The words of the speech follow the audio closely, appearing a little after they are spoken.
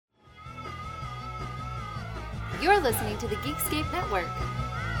You're listening to the Geekscape Network.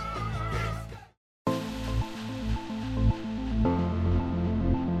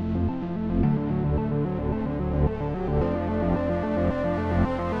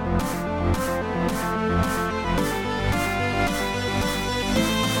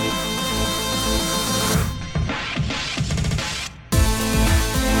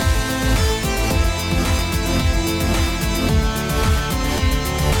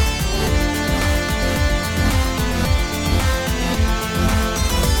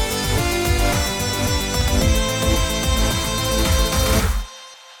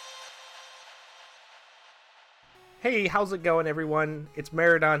 Hey, how's it going, everyone? It's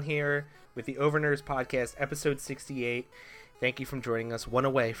Meridon here with the Overnerds Podcast, episode 68. Thank you for joining us, one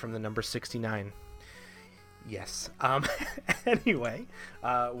away from the number 69. Yes. Anyway,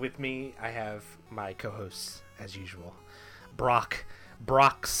 with me, I have my co-hosts, as usual.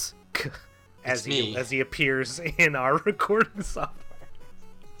 Brox, as he appears in our recording software.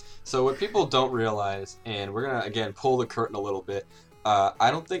 So what people don't realize, and we're going to, again, pull the curtain a little bit, I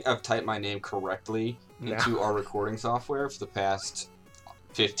don't think I've typed my name correctly into our recording software for the past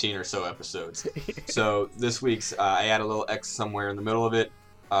 15 or so episodes. So this week's, I add a little X somewhere in the middle of it.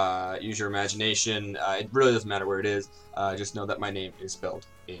 Use your imagination. It really doesn't matter where it is. Just know that my name is spelled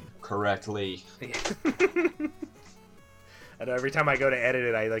incorrectly. And every time I go to edit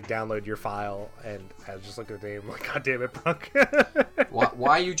it, I download your file, and I just look at the name, like, God damn it, Brooke.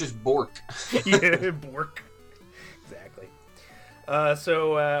 Why you just bork? Yeah, bork. Exactly.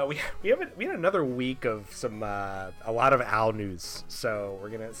 So we had another week of some a lot of OWL news. So we're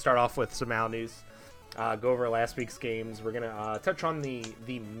gonna start off with some OWL news. Go over last week's games. We're gonna touch on the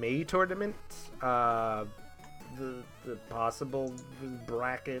May tournament. The possible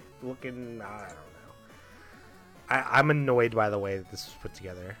bracket looking. I don't know. I'm annoyed by the way that this was put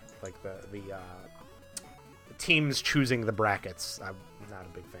together. Like the teams choosing the brackets. I'm not a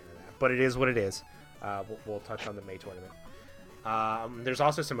big fan of that, but it is what it is. We'll touch on the May tournament. There's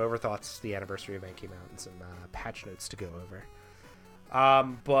also some overthoughts. The anniversary event came out and some patch notes to go over.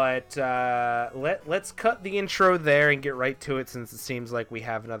 But let's cut the intro there and get right to it, since it seems like we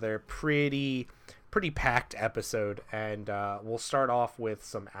have another pretty packed episode. And we'll start off with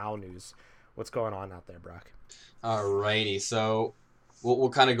some OWL news. What's going on out there, Brock? Alrighty, so we'll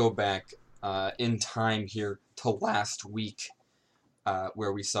kind of go back in time here to last week,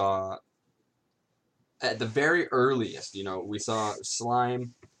 where we saw, at the very earliest, we saw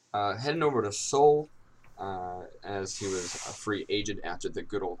Slime heading over to Seoul as he was a free agent after the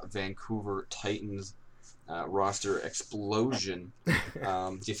good old Vancouver Titans roster explosion.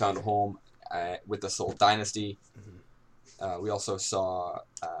 He found a home with the Seoul Dynasty. We also saw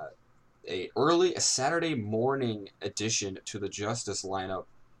a Saturday morning addition to the Justice lineup.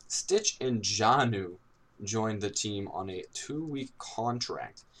 Stitch and Janu joined the team on a 2-week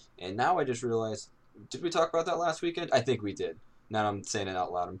contract. And now I just realized, did we talk about that last weekend? I think we did. Now I'm saying it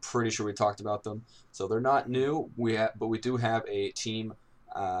out loud. I'm pretty sure we talked about them. So they're not new, but we do have a team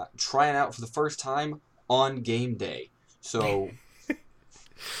trying out for the first time on game day. So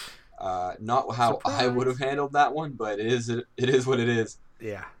not how Surprise. I would have handled that one, but it is what it is.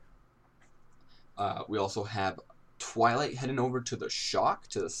 Yeah. We also have Twilight heading over to the Shock,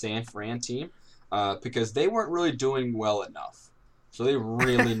 to the San Fran team, because they weren't really doing well enough. So they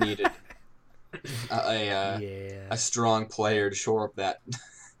really needed a strong player to shore up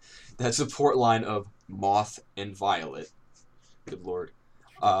that support line of Moth and Violet. Good lord.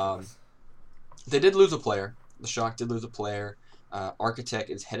 They did lose a player. The Shock did lose a player. Architect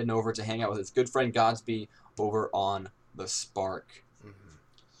is heading over to hang out with his good friend Godsby over on the Spark. Mm-hmm.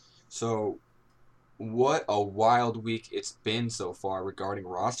 So what a wild week it's been so far regarding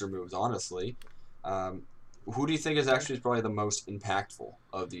roster moves, honestly. Who do you think is actually probably the most impactful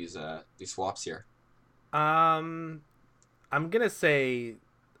of these swaps here? I'm gonna say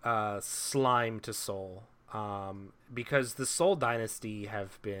Slime to Soul, because the Soul Dynasty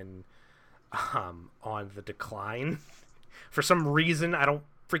have been on the decline for some reason. I don't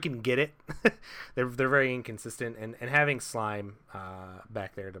freaking get it. they're very inconsistent, and having Slime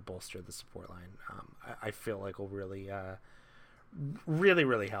back there to bolster the support line, I feel like will really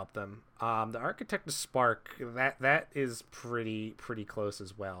help them. The Architect to Spark, that is pretty close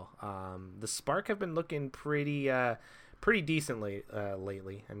as well. The Spark have been looking pretty decently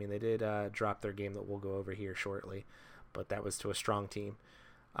lately. I mean, they did drop their game that we'll go over here shortly, but that was to a strong team.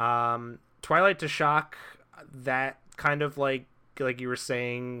 Twilight to Shock, that kind of like you were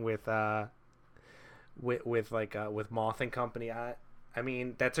saying with Moth and company. I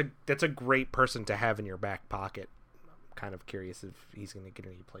mean, that's a great person to have in your back pocket. I'm kind of curious if he's going to get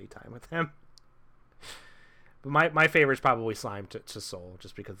any play time with him. But my favorite is probably Slime to Soul,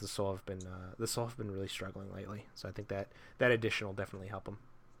 just because the Soul have been really struggling lately. So I think that addition will definitely help them.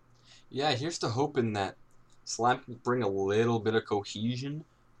 Yeah, here's to hoping that Slime can bring a little bit of cohesion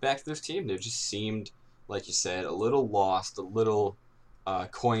back to this team. They just seemed, like you said, a little lost, a little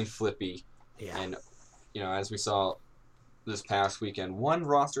coin flippy. Yeah. And, as we saw this past weekend, one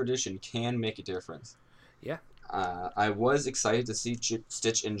roster addition can make a difference. Yeah. I was excited to see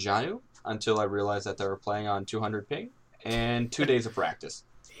Stitch and Janu until I realized that they were playing on 200 ping and 2 days of practice.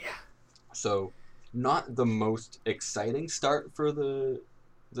 Yeah. So, not the most exciting start for the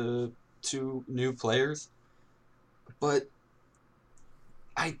two new players, but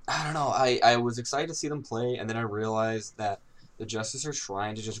I don't know. I was excited to see them play, and then I realized that the Justice are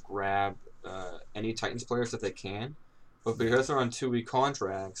trying to just grab any Titans players that they can, but because they're on 2-week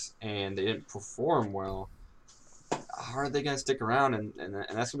contracts and they didn't perform well, how are they going to stick around? And that's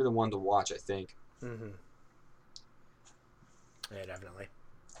going to be the one to watch, I think. Mm-hmm. Yeah, definitely.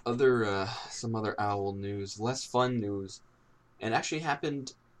 Some other Owl news, less fun news, and actually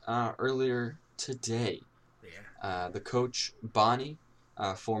happened earlier today. Yeah. The coach, Bonnie,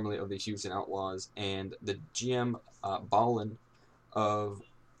 formerly of the Houston Outlaws, and the GM, Ballin, of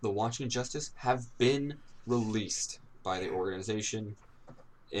the Washington Justice, have been released by the organization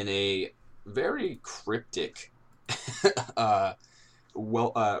in a very cryptic, not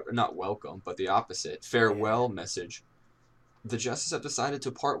welcome, but the opposite, farewell message. The Justice have decided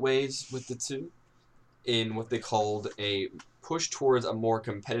to part ways with the two in what they called a push towards a more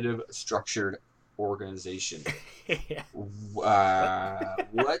competitive, structured organization. Yeah.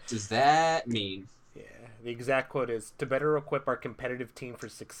 What does that mean? Yeah, the exact quote is, "To better equip our competitive team for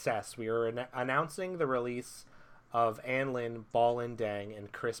success, we are announcing the release of An Lin, Ballin Dang,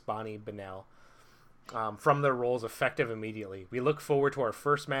 and Chris Bonnie Bennell from their roles effective immediately. We look forward to our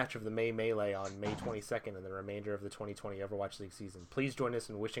first match of the May Melee on May 22nd and the remainder of the 2020 Overwatch League season. Please join us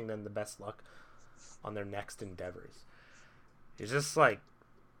in wishing them the best luck on their next endeavors." It's just like,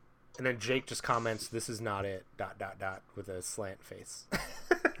 and then Jake just comments, "This is not it, ... with a slant face.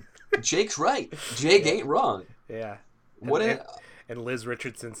 Jake's right. Jake ain't wrong. Yeah. And Liz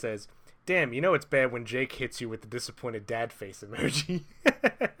Richardson says, "Damn, it's bad when Jake hits you with the disappointed dad face emoji."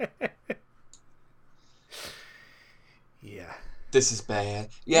 Yeah. This is bad.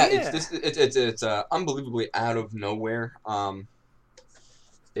 Yeah. It's unbelievably out of nowhere.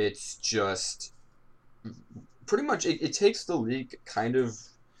 It's just pretty much it takes the league kind of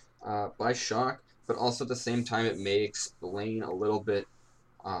by shock, but also at the same time it may explain a little bit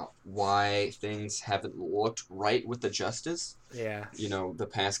why things haven't looked right with the Justice. Yeah. The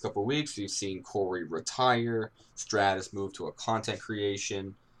past couple of weeks we've seen Corey retire, Stratus move to a content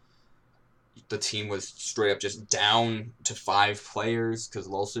creation. The team was straight up just down to 5 players because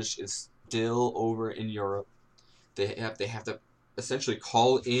Lulsish is still over in Europe. They have to essentially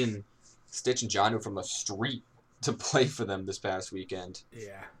call in Stitch and Janu from the street to play for them this past weekend.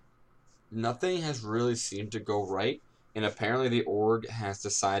 Yeah. Nothing has really seemed to go right, and apparently the org has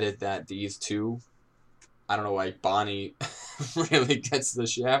decided that these two, I don't know why Bonnie really gets the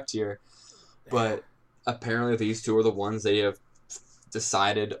shaft here, but apparently these two are the ones they have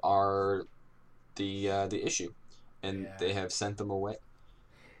decided are the issue, and they have sent them away.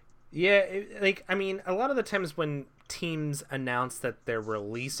 Yeah, a lot of the times when teams announce that they're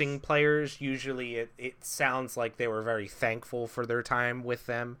releasing players, usually it sounds like they were very thankful for their time with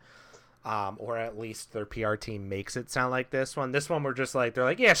them, or at least their PR team makes it sound like this one. This one, we're just like, they're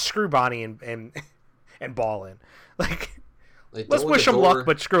like, yeah, screw Bonnie and Ballin. Like let's wish them luck,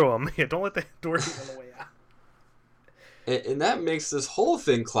 but screw them. Yeah, don't let the door be on the way out. And that makes this whole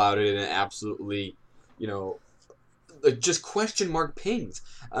thing clouded and absolutely, just question mark pings.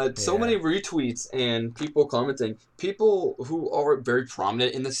 So many retweets and people commenting. People who are very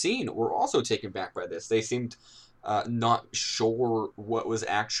prominent in the scene were also taken back by this. They seemed not sure what was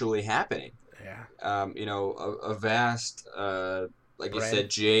actually happening. Yeah. A vast, like Bren. you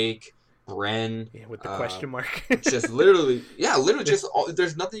said, Jake, Bren. Yeah, with the question mark. just just,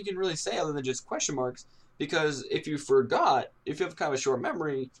 there's nothing you can really say other than just question marks. Because if you have kind of a short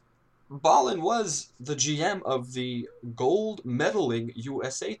memory, Ballin was the GM of the gold medaling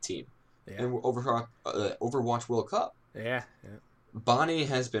USA team in Overwatch World Cup. Yeah. Bonnie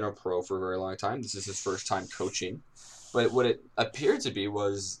has been a pro for a very long time. This is his first time coaching. But what it appeared to be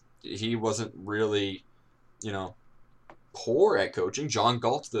was he wasn't really, poor at coaching. John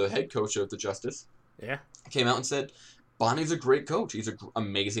Galt, the head coach of the Justice, came out and said, Bonnie's a great coach. He's an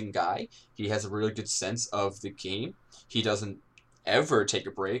amazing guy. He has a really good sense of the game. He doesn't ever take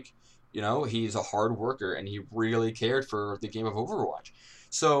a break. He's a hard worker, and he really cared for the game of Overwatch.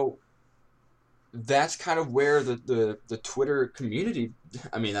 So that's kind of where the Twitter community,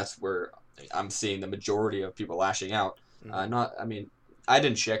 I mean, that's where I'm seeing the majority of people lashing out. I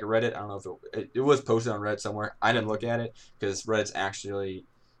didn't check Reddit. I don't know if it was posted on Reddit somewhere. I didn't look at it because Reddit's actually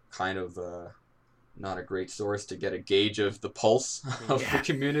kind of not a great source to get a gauge of the pulse of the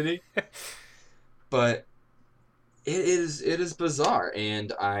community. But it is bizarre,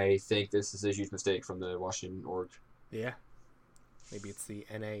 and I think this is a huge mistake from the Washington org. Yeah. Maybe it's the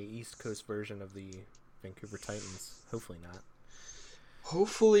NA East Coast version of the Vancouver Titans. Hopefully not.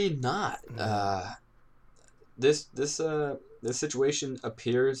 Hopefully not. This situation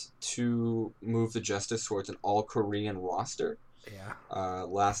appears to move the Justice towards an all-Korean roster. Yeah.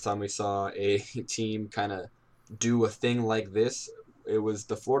 Last time we saw a team kind of do a thing like this, it was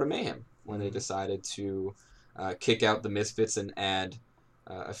the Florida Mayhem when they decided to kick out the Misfits and add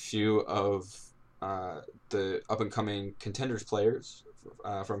a few of the up-and-coming contenders players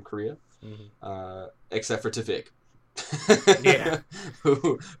from Korea, except for Tavik. Yeah.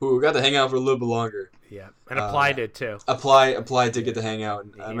 who got to hang out for a little bit longer. Yeah, and Apply did too. Apply did get to hang out.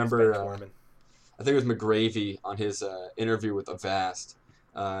 He I remember, I think it was McGravy on his interview with Avast.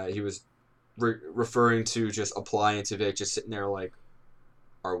 He was referring to just Apply and Tavik just sitting there like,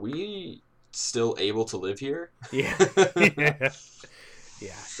 are we still able to live here? Yeah.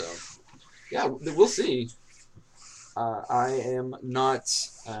 Yeah. So, yeah, we'll see. I am not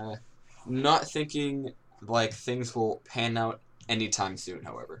thinking like things will pan out anytime soon,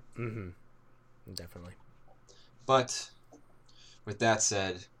 however. Definitely. But with that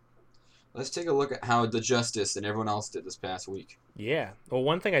said, let's take a look at how the Justice and everyone else did this past week. Yeah. Well,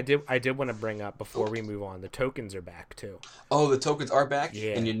 one thing I did want to bring up before we move on, the tokens are back too. Oh, the tokens are back?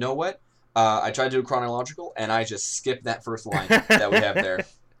 Yeah. And you know what? I tried to do chronological, and I just skipped that first line that we have there.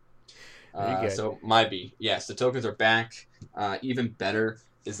 So my B. Yes, the tokens are back. Even better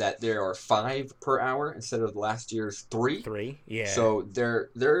is that there are 5 per hour instead of last year's 3. 3, yeah. So they're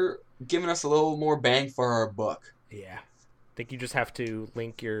giving us a little more bang for our buck. Yeah. I think you just have to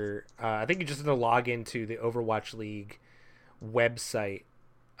link your... I think you just have to log into the Overwatch League website,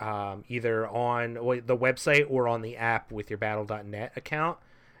 either on the website or on the app with your Battle.net account.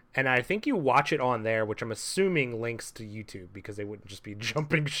 And I think you watch it on there, which I'm assuming links to YouTube, because they wouldn't just be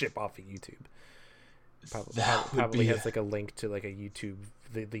jumping ship off of YouTube. Probably has like a link to like a YouTube,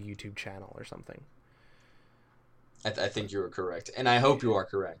 the YouTube channel or something. I think you were correct, and I hope you are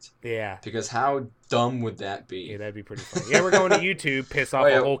correct. Yeah. Because how dumb would that be? Yeah, that'd be pretty funny. Yeah, we're going to YouTube, piss off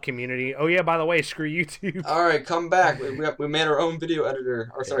the whole community. Oh yeah, by the way, screw YouTube. All right, come back. We made our own video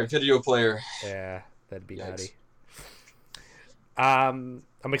editor, video player. Yeah, that'd be nutty.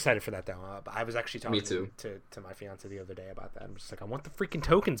 I'm excited for that though. I was actually talking to my fiance the other day about that. I'm just like, I want the freaking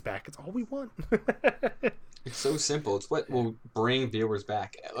tokens back. It's all we want. It's so simple. It's what will bring viewers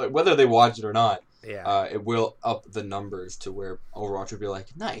back, whether they watch it or not. Yeah. It will up the numbers to where Overwatch would be like,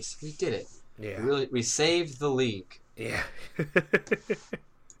 nice, we did it. Yeah. We saved the league. Yeah.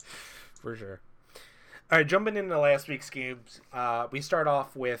 For sure. All right, jumping into last week's games, we start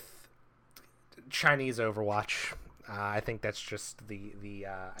off with Chinese Overwatch. I think that's just the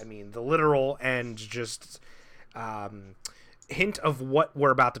literal and just hint of what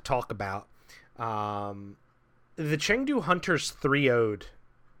we're about to talk about. The Chengdu Hunters 3-0'd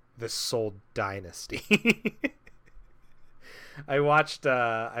the Seoul Dynasty. I watched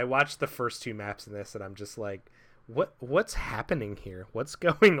the first 2 maps in this, and I'm just like, what's happening here? What's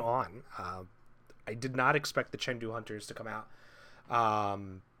going on? I did not expect the Chengdu Hunters to come out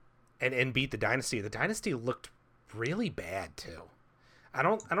and beat the Dynasty. The Dynasty looked really bad too. I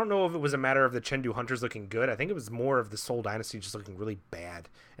don't know if it was a matter of the Chengdu Hunters looking good. I think it was more of the Seoul Dynasty just looking really bad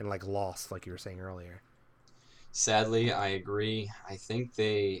and like lost, like you were saying earlier. Sadly, I agree. I think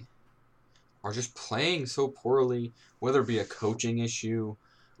they are just playing so poorly, whether it be a coaching issue,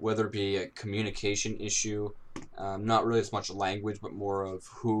 whether it be a communication issue, not really as much language, but more of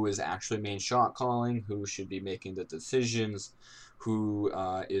who is actually main shot calling, who should be making the decisions, who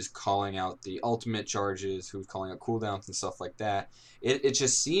is calling out the ultimate charges, who's calling out cooldowns and stuff like that. It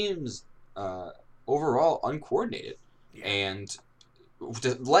just seems overall uncoordinated. Yeah. And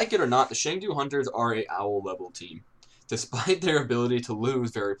like it or not, the Chengdu Hunters are a owl level team. Despite their ability to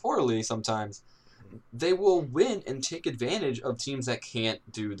lose very poorly sometimes, they will win and take advantage of teams that can't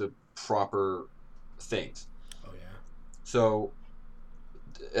do the proper things. Oh yeah. So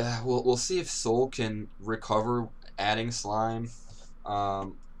we'll see if Seoul can recover adding Slime. I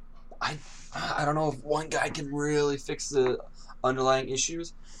don't know if one guy can really fix the underlying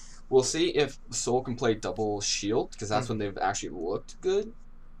issues. We'll see if Seoul can play double shield, because that's when they've actually looked good.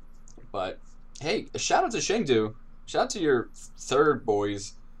 But hey, shout out to Chengdu. Shout out to your third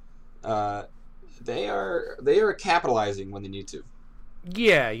boys. they are capitalizing when they need to.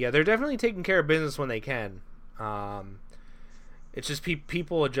 Yeah, they're definitely taking care of business when they can. It's just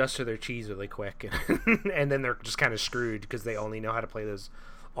people adjust to their cheese really quick, and then they're just kind of screwed because they only know how to play those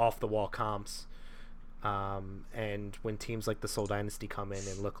off-the-wall comps. And when teams like the Seoul Dynasty come in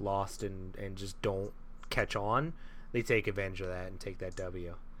and look lost and just don't catch on, they take advantage of that and take that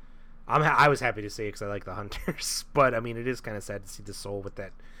W. I was happy to see it because I like the Hunters, but I mean it is kind of sad to see the Seoul with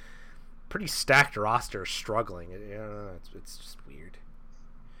that pretty stacked roster struggling. It's just weird.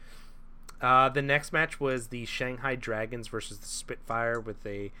 The next match was the Shanghai Dragons versus the Spitfire, with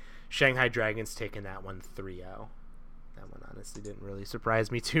the Shanghai Dragons taking that one 3-0. That one honestly didn't really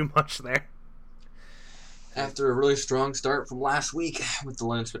surprise me too much there. After a really strong start from last week with the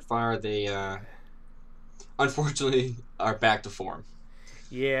London Spitfire, they unfortunately are back to form.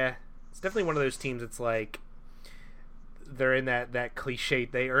 Yeah, it's definitely one of those teams. It's like they're in that cliche.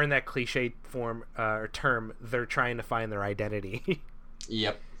 They are in that cliche form or term. They're trying to find their identity.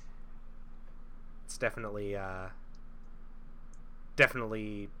 Yep. It's definitely I don't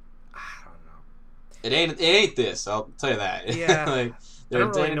know. It ain't this. I'll tell you that. Yeah. Like, their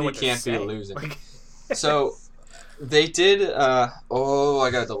identity can't be losing. Like... So they did. I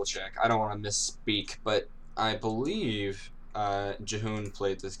gotta double check. I don't want to misspeak, but I believe Jihoon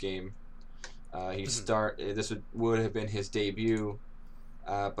played this game. This would have been his debut,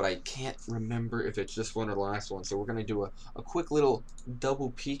 but I can't remember if it's this one or the last one. So we're gonna do a quick little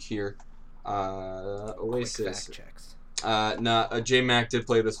double peek here. Oasis. Quick fact checks. J-Mac did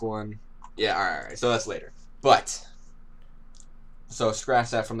play this one. Yeah, alright, so that's later. But, so scratch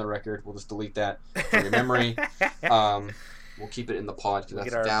that from the record. We'll just delete that from your memory. We'll keep it in the pod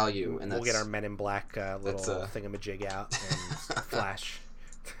because that's value. And we'll get our Men in Black little thingamajig out and flash.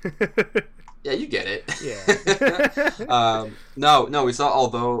 Yeah, you get it. Yeah. No, we saw,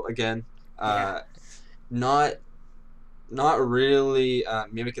 although, again, not really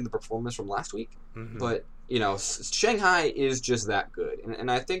mimicking the performance from last week, but Shanghai is just that good,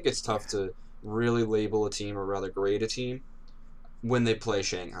 and I think it's tough to really label a team or rather grade a team when they play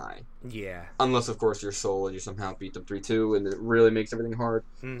Shanghai. Yeah. Unless of course you're Seoul and you somehow beat them 3-2, and it really makes everything hard.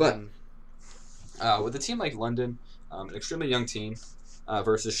 But with a team like London, an extremely young team,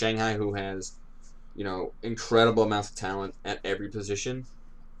 versus Shanghai, who has incredible amounts of talent at every position,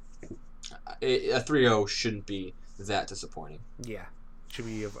 a 3-0 shouldn't be that disappointing. Yeah, should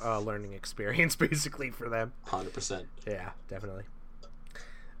be a learning experience basically for them. 100%. Yeah, definitely.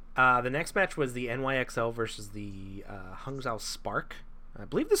 The next match was the NYXL versus the Hangzhou Spark. I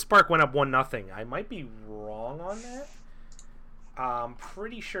believe the Spark went up 1-0. I might be wrong on that. I'm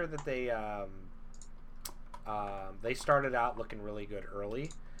pretty sure that they started out looking really good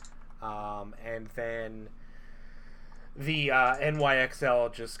early, and then the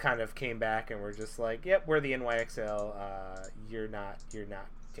NYXL just kind of came back and were just like, yep, we're the NYXL. You're not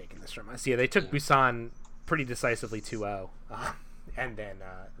taking this from us. Yeah, they took Busan pretty decisively 2-0, and then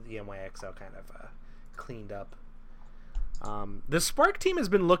the NYXL kind of cleaned up. The Spark team has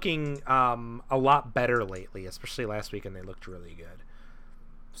been looking a lot better lately, especially last week, and they looked really good.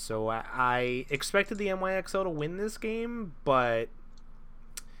 So I expected the NYXL to win this game, but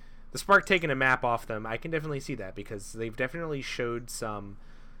the Spark taking a map off them, I can definitely see that because they've definitely showed some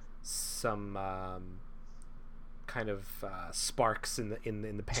kind of sparks in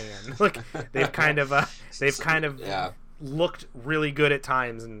the pan. Like they've kind of looked really good at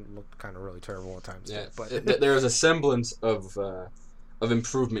times and looked kind of really terrible at times. Yeah, too, but there's a semblance of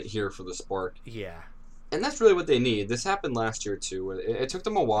improvement here for the Spark. Yeah. And that's really what they need. This happened last year, too. It took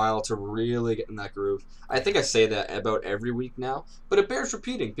them a while to really get in that groove. I think I say that about every week now, but it bears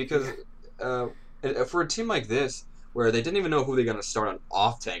repeating because for a team like this, where they didn't even know who they're going to start on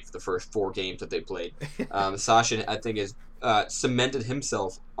off-tank for the first 4 games that they played, Sasha, I think, has cemented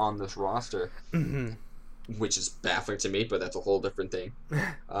himself on this roster, which is baffling to me, but that's a whole different thing.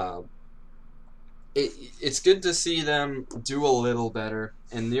 It's good to see them do a little better.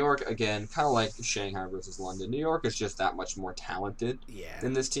 And New York, again, kind of like Shanghai versus London, New York is just that much more talented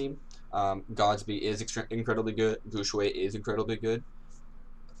than this team. Godsby is incredibly good. Gushui is incredibly good.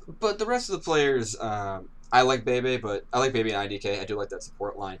 But the rest of the players, I like Bebe, but I like Bebe and IDK. I do like that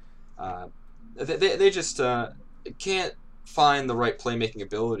support line. They just can't find the right playmaking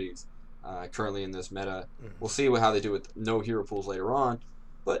abilities currently in this meta. We'll see how they do with no hero pools later on.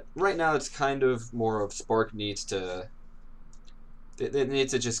 But right now, it's kind of more of Spark needs to. They need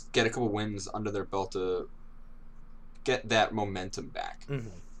to just get a couple wins under their belt to get that momentum back.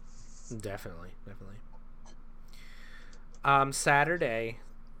 Definitely. Saturday,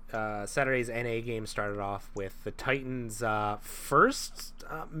 Saturday's NA game started off with the Titans' first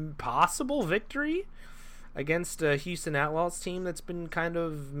possible victory against a Houston Outlaws team that's been kind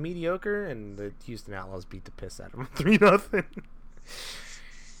of mediocre, and the Houston Outlaws beat the piss out of them 3-0.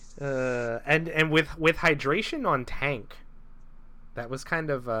 And with hydration on Tank, that was kind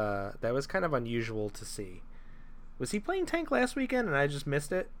of unusual to see. Was he playing Tank last weekend and I just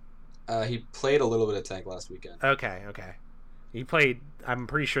missed it? He played a little bit of Tank last weekend. Okay. He played, I'm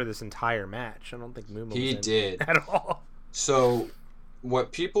pretty sure, this entire match. I don't think Muma was in at all. So,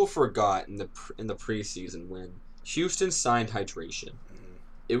 what people forgot in the preseason when Houston signed Hydration,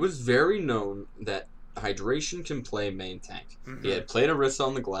 it was very known that Hydration can play main tank. Mm-hmm. He had played Orisa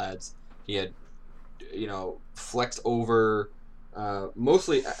on the Glads. He had, flexed over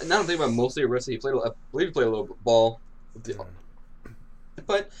mostly. Now I'm thinking about mostly Orisa. I believe he played a little bit ball.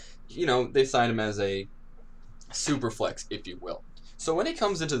 But, they signed him as a super flex, if you will. So when he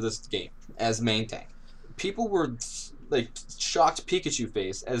comes into this game as main tank, people were shocked Pikachu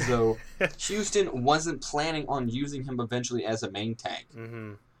face, as though Houston wasn't planning on using him eventually as a main tank.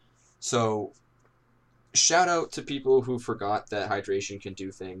 Mm-hmm. So, shout out to people who forgot that Hydration can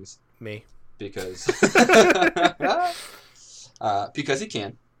do things. Me. Because he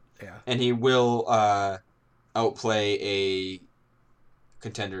can. Yeah. And he will outplay a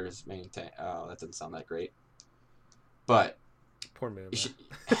contender's main tank. Oh, that doesn't sound that great. But poor move.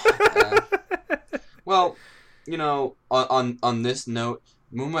 Well, on this note,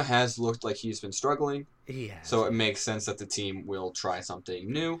 Muma has looked like he's been struggling. He has. So it makes sense that the team will try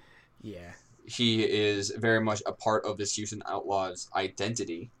something new. Yeah. He is very much a part of this Houston Outlaws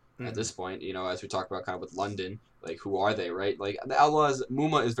identity at this point. As we talked about kind of with London, who are they, right? The Outlaws,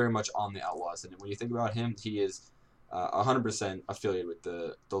 Muma is very much on the Outlaws, and when you think about him, he is 100% affiliated with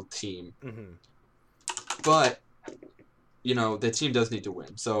the team. Mm-hmm. But the team does need to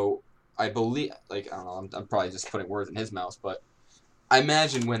win. So I believe, I don't know, I'm probably just putting words in his mouth, but I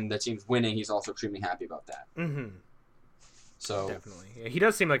imagine when the team's winning, he's also extremely happy about that. Mm-hmm. So definitely, yeah, he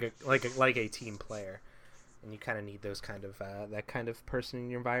does seem like a team player, and you kind of need those kind of that kind of person in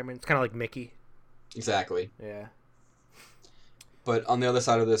your environment. It's kind of like Mickey. Exactly. Yeah. But on the other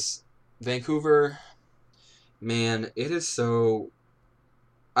side of this, Vancouver, man, it is so.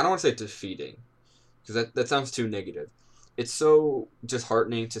 I don't want to say defeating, because that sounds too negative. It's so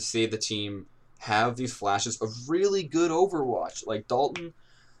disheartening to see the team have these flashes of really good Overwatch. Like Dalton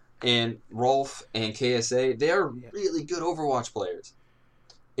and Rolf and KSA, they are really good Overwatch players.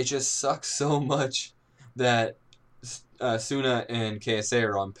 It just sucks so much that Suna and KSA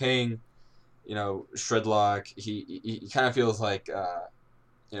are on ping. Shredlock, he kind of feels like,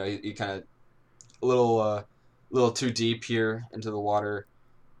 he kind of a little too deep here into the water.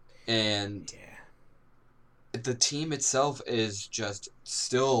 And the team itself is just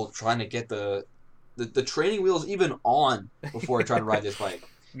still trying to get the training wheels even on before trying to ride this bike.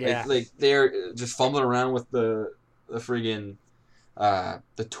 Yeah. They're just fumbling around with the friggin'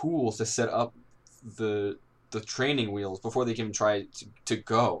 the tools to set up the training wheels before they can even try to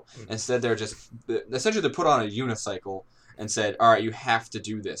go. Mm-hmm. Instead, they're just essentially put on a unicycle and said, "All right, you have to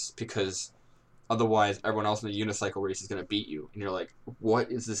do this because otherwise everyone else in the unicycle race is going to beat you." And you're like, "What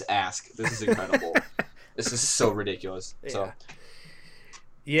is this ask? This is incredible." This is so ridiculous.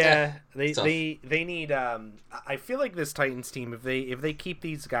 Yeah. So, they need. I feel like this Titans team, if they keep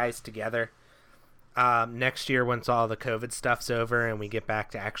these guys together, next year once all the COVID stuff's over and we get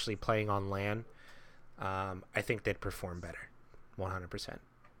back to actually playing on LAN, I think they'd perform better, 100%.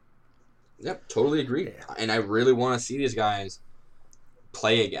 Yep, totally agree. Yeah. And I really want to see these guys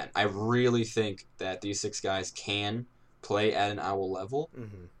play again. I really think that these 6 guys can play at an OWL level.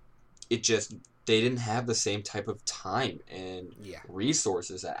 Mm-hmm. It just they didn't have the same type of time and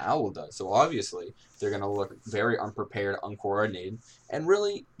resources that OWL does. So obviously they're going to look very unprepared, uncoordinated, and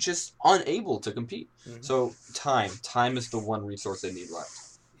really just unable to compete. Mm-hmm. So time is the one resource they need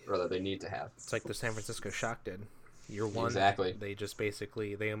left, or that they need to have. It's like the San Francisco Shock did. Year 1, exactly. They just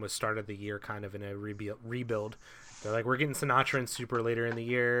basically almost started the year kind of in a rebuild. They're like, we're getting Sinatra and Super later in the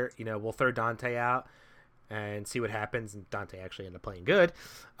year. We'll throw Dante out and see what happens. And Dante actually ended up playing good,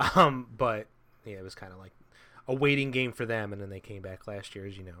 but it was kind of like a waiting game for them. And then they came back last year,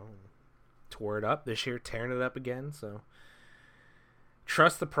 as tore it up. This year, tearing it up again. So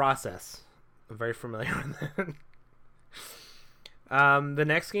trust the process. I'm very familiar with that. The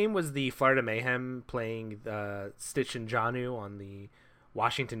next game was the Florida Mayhem playing Stitch and Janu on the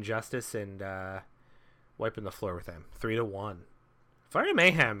Washington Justice and wiping the floor with them 3-1. Florida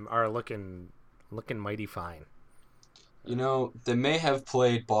Mayhem are looking mighty fine. They may have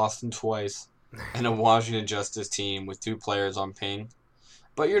played Boston twice and a Washington Justice team with 2 players on ping,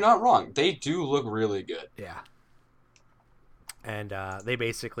 But you're not wrong. They do look really good. Yeah. And they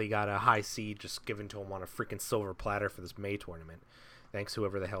basically got a high seed just given to them on a freaking silver platter for this May tournament. Thanks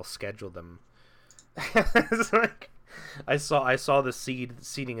whoever the hell scheduled them. It's like, I saw the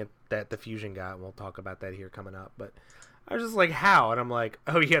seeding that the Fusion got, and we'll talk about that here coming up. But I was just like, how? And I'm like,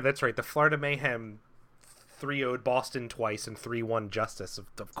 oh yeah, that's right. The Florida Mayhem 3-0'd Boston twice and 3-1 Justice.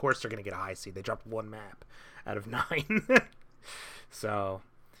 Of course they're going to get a high seed. They dropped one map out of 9. So,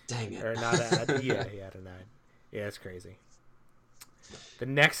 dang it. Or not out, yeah, out of 9. Yeah, it's crazy. The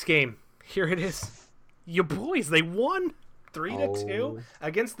next game, here it is. Your boys, they won 3-2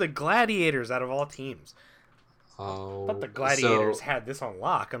 against the Gladiators out of all teams. Oh, I thought the Gladiators had this on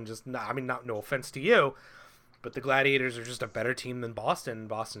lock. No offense to you, but the Gladiators are just a better team than Boston.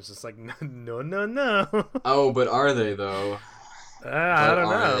 Boston's just like, no. Oh, but are they, though? I don't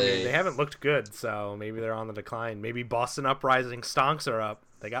know. I mean, they haven't looked good, so maybe they're on the decline. Maybe Boston Uprising stonks are up.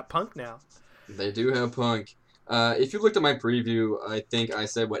 They got Punk now. They do have Punk. If you looked at my preview, I think I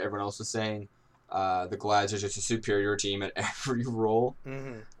said what everyone else was saying. The Glads are just a superior team at every role,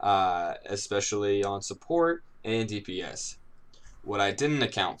 especially on support and DPS. What I didn't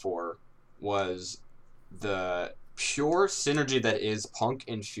account for was the pure synergy that is Punk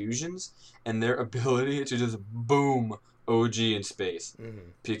and Fusions and their ability to just boom OG in space.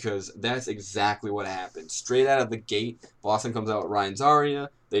 Because that's exactly what happened. Straight out of the gate, Boston comes out with Ryan Zarya.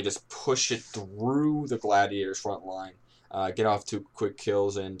 They just push it through the Gladiators' front line, get off 2 quick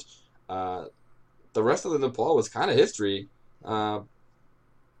kills, and the rest of the Nepal was kind of history. Color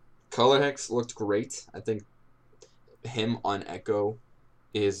Hex looked great. I think him on Echo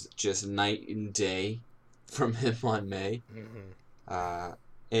is just night and day from him on May.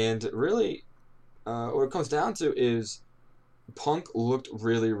 And really, what it comes down to is Punk looked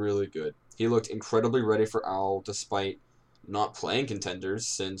really, really good. He looked incredibly ready for Owl despite not playing contenders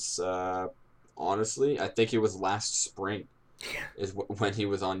since, honestly, I think it was last spring is when he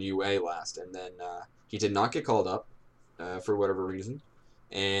was on UA last. And then he did not get called up for whatever reason.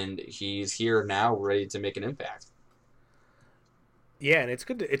 And he's here now ready to make an impact. Yeah, and it's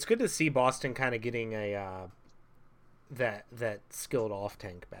good to see Boston kind of getting a that skilled off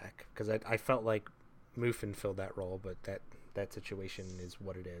tank back, because I felt like Muffin filled that role, but that situation is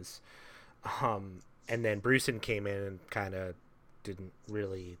what it is. And then Brucein came in and kind of didn't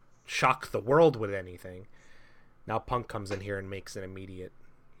really shock the world with anything. Now Punk comes in here and makes an immediate,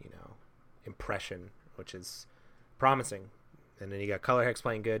 impression, which is promising. And then you got Color Hex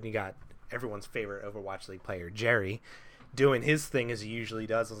playing good, and you got everyone's favorite Overwatch League player, Jerry, doing his thing as he usually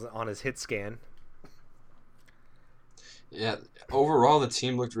does on his hit scan. Yeah, overall the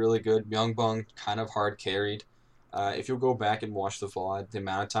team looked really good. Myungbong kind of hard carried. If you'll go back and watch the VOD, the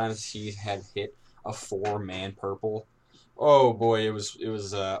amount of times he had hit a 4-man purple, oh boy, it was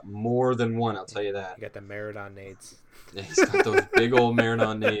more than one, I'll tell you that. You got the Maradon nades. Yeah, he's got those big old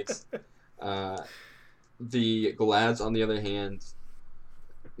Maradon nades. The Glads, on the other hand,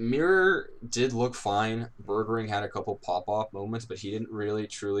 Mirror did look fine. Bergering had a couple pop-off moments, but he didn't really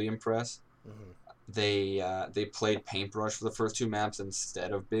truly impress. They played Paintbrush for the first 2 maps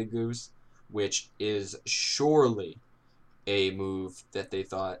instead of Big Goose, which is surely a move that they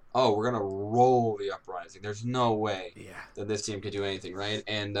thought, oh, we're going to roll the Uprising. There's no way that this team could do anything, right?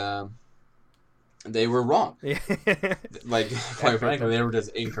 And they were wrong. Like, quite frankly, they were just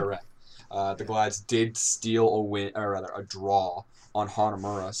incorrect. The Glads did steal a win, or rather a draw on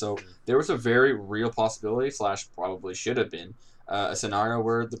Hanamura, so there was a very real possibility, / probably should have been, a scenario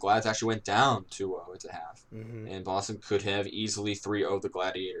where the Glads actually went down 2-0 at the half, and Boston could have easily 3-0 the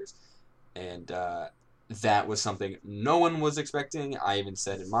Gladiators, and that was something no one was expecting. I even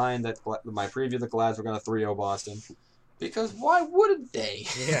said in mine that my preview, the Glads were going to 3-0 Boston, because why wouldn't they?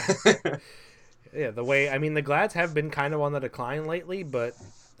 Yeah, the Glads have been kind of on the decline lately, but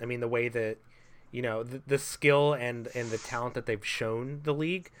the way that, the skill and the talent that they've shown the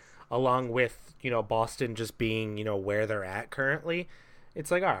league, along with, Boston just being, where they're at currently,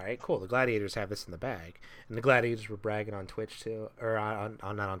 it's like, all right, cool. The Gladiators have this in the bag. And the Gladiators were bragging on Twitch too, or not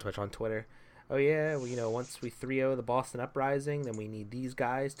on Twitch, on Twitter. Oh yeah, well, once we 3-0 the Boston Uprising, then we need these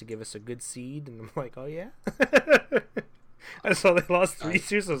guys to give us a good seed. And I'm like, oh yeah? I saw they lost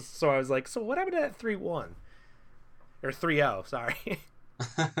 3-2, so I was like, so what happened to that 3-1? Or 3-0, sorry.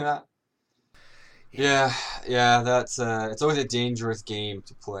 Yeah, that's it's always a dangerous game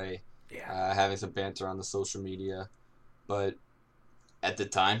to play. Having some banter on the social media, but at the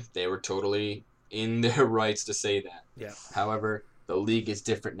time they were totally in their rights to say that. However, the league is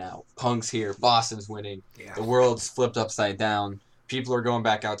different now. Punk's here, Boston's winning. The world's flipped upside down. People are going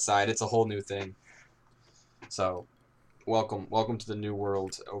back outside. It's a whole new thing. So welcome to the new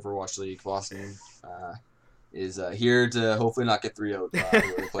world, Overwatch League. Boston is here to hopefully not get 3-0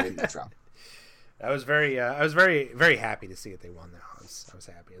 when we play in the next round. I was very happy to see that they won. Though I was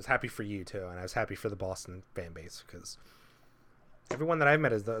happy. I was happy for you too, and I was happy for the Boston fan base because everyone that I've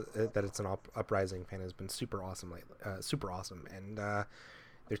met that it's an uprising fan has been super awesome lately. Super awesome, and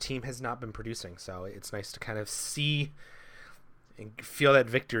their team has not been producing, so it's nice to kind of see and feel that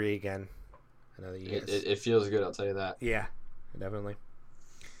victory again. I know that you guys... it feels good, I'll tell you that. Yeah, definitely.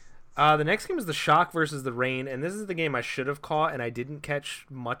 The next game is the Shock versus the Reign, and this is the game I should have caught, and I didn't catch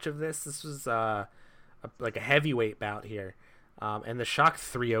much of this. This was like a heavyweight bout here, and the Shock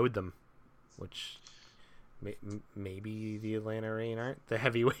 3-0'd them, which maybe the Atlanta Reign aren't the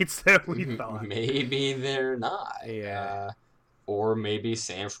heavyweights that we thought. Maybe they're not. Yeah. Or maybe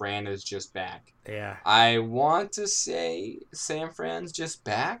San Fran is just back. Yeah. I want to say San Fran's just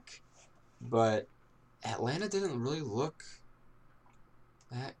back, but Atlanta didn't really look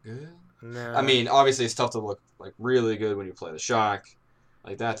that good. No. I mean, obviously it's tough to look like really good when you play the Shock.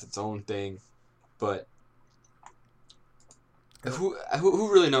 Like that's its own thing. But who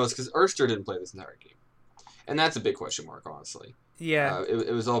really knows? Because Erster didn't play this entire game, and that's a big question mark, honestly. Yeah.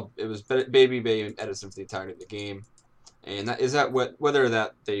 It was Baby Bay and Edison for the entirety of the game, and whether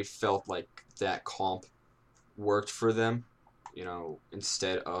that they felt like that comp worked for them,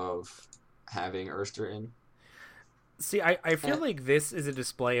 instead of having Erster in. See, I feel like this is a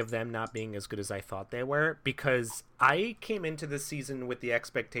display of them not being as good as I thought they were, because I came into this season with the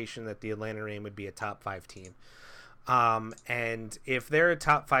expectation that the Atlanta Reign would be a top 5 team. And if they're a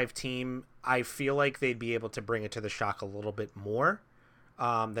top 5 team, I feel like they'd be able to bring it to the Shock a little bit more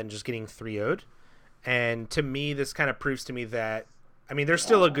than just getting 3-0'd. And to me, this kind of proves to me that, I mean, they're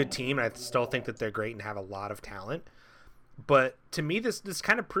still a good team, and I still think that they're great and have a lot of talent. But to me, this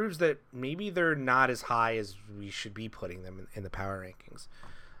kind of proves that maybe they're not as high as we should be putting them in the power rankings.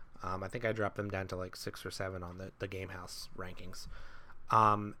 I think I dropped them down to like 6 or 7 on the Game House rankings.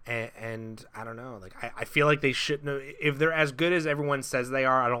 And I don't know. Like I feel like they shouldn't have, if they're as good as everyone says they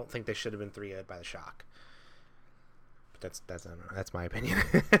are, I don't think they should have been 3-0'd by the Shock. But that's I don't know, that's my opinion.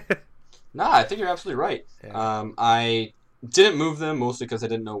 Nah, I think you're absolutely right. Yeah. I didn't move them mostly because I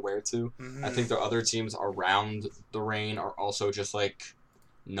didn't know where to. Mm-hmm. I think the other teams around the Reign are also just like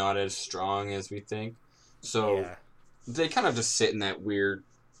not as strong as we think. So they kind of just sit in that weird,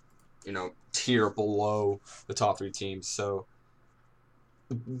 tier below the top 3 teams. So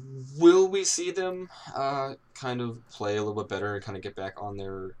will we see them kind of play a little bit better and kind of get back on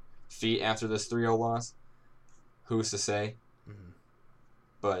their feet after this 3-0 loss? Who's to say? Mm-hmm.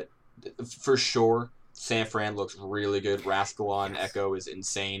 But for sure, San Fran looks really good. Rascal on Echo is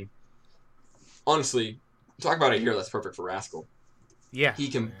insane. Honestly, talk about a hero that's perfect for Rascal. Yeah.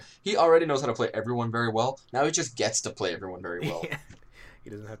 He already knows how to play everyone very well. Now he just gets to play everyone very well. Yeah. He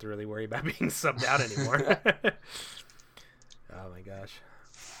doesn't have to really worry about being subbed out anymore. Oh my gosh.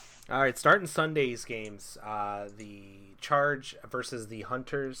 All right, starting Sunday's games. The Charge versus the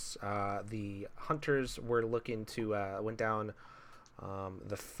Hunters. The Hunters were looking to went down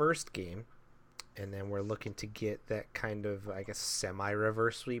the first game, and then we're looking to get that kind of, I guess,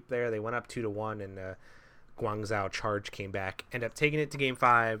 semi-reverse sweep there. They went up 2-1, and Guangzhou Charge came back, ended up taking it to Game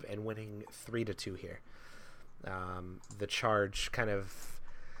 5 and winning 3-2 here. The Charge kind of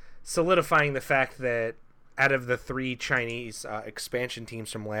solidifying the fact that out of the 3 Chinese expansion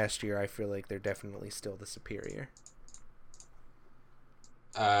teams from last year, I feel like they're definitely still the superior.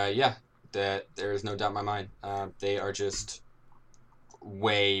 Yeah, that there is no doubt in my mind. They are just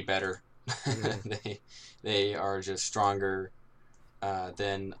way better. Mm-hmm. They are just stronger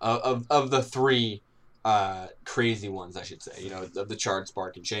than of the 3 crazy ones, I should say. Of the Charge,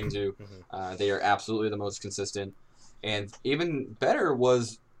 Spark, and Chengdu. Mm-hmm. They are absolutely the most consistent. And even better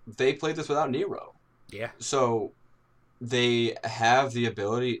was they played this without Nero. Yeah. So they have the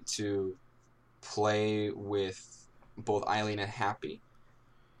ability to play with both Eileen and Happy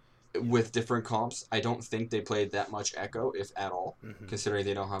with different comps. I don't think they played that much Echo, if at all, considering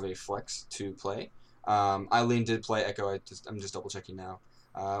they don't have a flex to play. Eileen did play Echo. I'm just double checking now.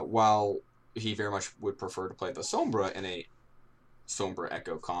 While he very much would prefer to play the Sombra in a Sombra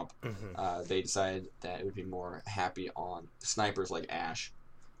Echo comp, they decided that it would be more happy on snipers like Ash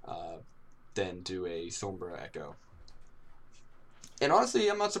than do a Sombra Echo. And honestly,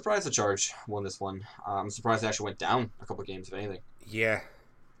 I'm not surprised the Charge won this one. I'm surprised they actually went down a couple games, if anything. Yeah.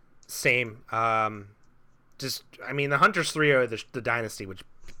 Same. The Hunters 3-0 the Dynasty, which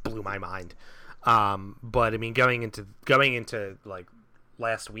blew my mind. But I mean, going into like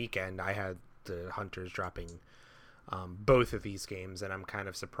last weekend, I had the Hunters dropping both of these games, and I'm kind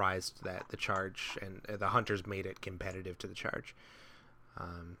of surprised that the Charge and the Hunters made it competitive to the Charge.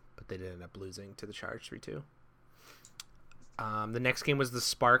 But they did end up losing to the Charge 3-2. The next game was the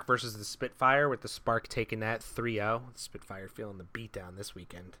Spark versus the Spitfire, with the Spark taking that 3-0. The Spitfire feeling the beatdown this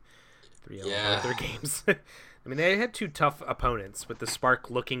weekend. 3-0 in both their games. I mean, they had two tough opponents, with the Spark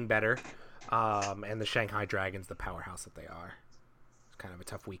looking better, and the Shanghai Dragons, the powerhouse that they are. It's kind of a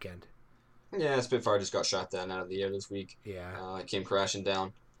tough weekend. Yeah, Spitfire just got shot down out of the air this week. Yeah. It came crashing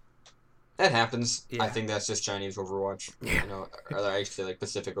down. That happens. Yeah. I think that's just Chinese Overwatch. Yeah. Or I should say like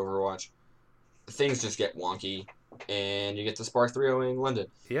Pacific Overwatch. Things just get wonky, and you get the Spark 3-0 in London.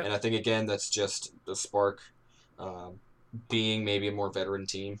 Yep. And I think, again, that's just the Spark being maybe a more veteran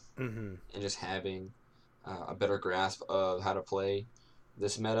team Mm-hmm. and just having a better grasp of how to play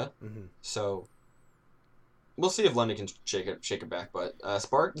this meta. Mm-hmm. So we'll see if London can shake it back. But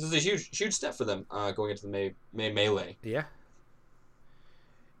Spark, this is a huge step for them going into the May Melee. Yeah.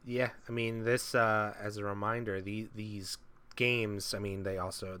 Yeah, I mean, this, as a reminder, these games, I mean,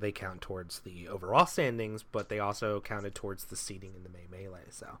 they count towards the overall standings, but they also counted towards the seeding in the May Melee,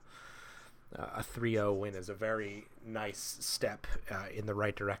 so a 3-0 win is a very nice step in the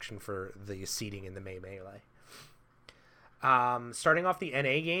right direction for the seeding in the May Melee. Starting off the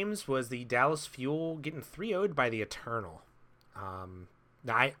NA games was the Dallas Fuel getting 3-0'd by the Eternal.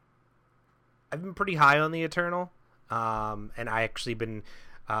 Now I've been pretty high on the Eternal, and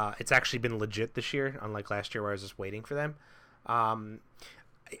it's actually been legit this year, unlike last year where I was just waiting for them.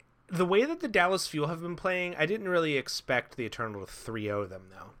 The way that the Dallas Fuel have been playing, I didn't really expect the Eternal to 3-0 them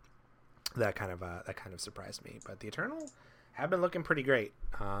though. That kind of surprised me. But the Eternal have been looking pretty great.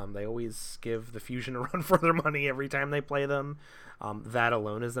 They always give the Fusion a run for their money every time they play them. That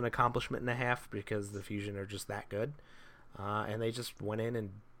alone is an accomplishment and a half because the Fusion are just that good. And they just went in and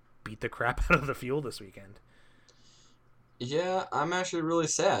beat the crap out of the Fuel this weekend. Yeah, I'm actually really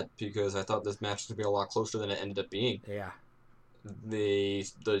sad because I thought this match was going to be a lot closer than it ended up being. Yeah. The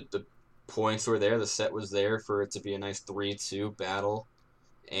points were there, the set was there for it to be a nice 3-2 battle,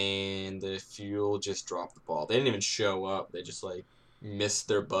 and the Fuel just dropped the ball. They didn't even show up. They just, missed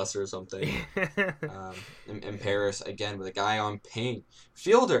their bus or something. In Paris, again, with a guy on ping.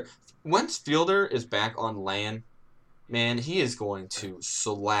 Fielder, once Fielder is back on LAN, man, he is going to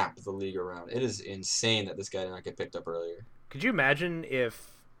slap the league around. It is insane that this guy did not get picked up earlier. Could you imagine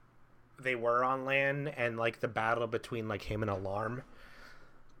if they were on LAN and the battle between him and Alarm,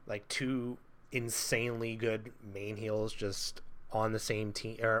 two insanely good main heels just on the same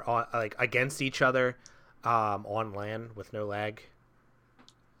team or against each other on LAN with no lag?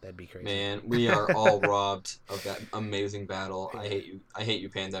 That'd be crazy. Man, we are all robbed of that amazing battle. I hate you,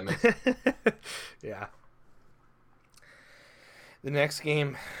 Pandemic. Yeah. The next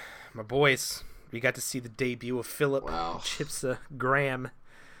game, my boys, we got to see the debut of Philip Chipsa Graham.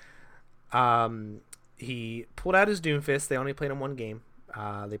 He pulled out his Doomfist. They only played him one game.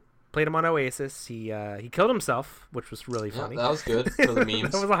 They played him on Oasis. He killed himself, which was really funny. Yeah, that was good for the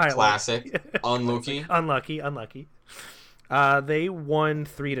memes. That was a highlight. Classic. Unlucky. Unlucky. They won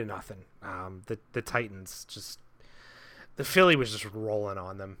 3-0. The Titans the Philly was just rolling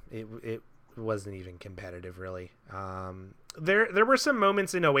on them. It wasn't even competitive, really. There were some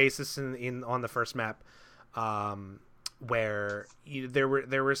moments in Oasis in on the first map where there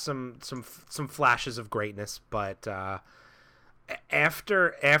were some flashes of greatness, but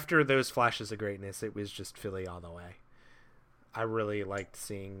after those flashes of greatness, it was just Philly all the way. I really liked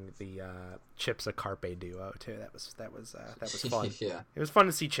seeing the Chipsa Carpe duo too. That was fun. Yeah. It was fun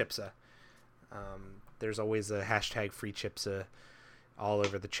to see Chipsa. There's always a hashtag free Chipsa all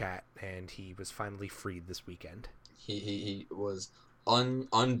over the chat, and he was finally freed this weekend. He was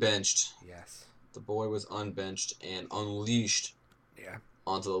unbenched. Yes. The boy was unbenched and unleashed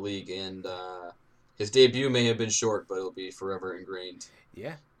onto the league, and his debut may have been short, but it'll be forever ingrained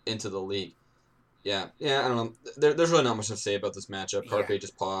into the league. Yeah, I don't know. There's really not much to say about this matchup. Carpe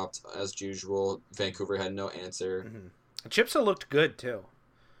just popped, as usual. Vancouver had no answer. Mm-hmm. Chipsa looked good, too,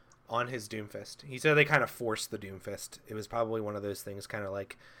 on his Doomfist. He said they kind of forced the Doomfist. It was probably one of those things kind of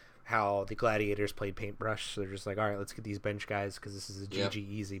like how the Gladiators played Paintbrush. So they're just like, all right, let's get these bench guys because this is a GG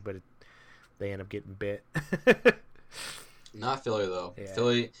easy, but they end up getting bit. Not Philly, though. Yeah.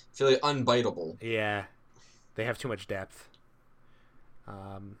 Philly unbiteable. Yeah. They have too much depth.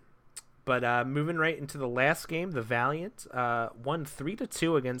 But moving right into the last game, the Valiant won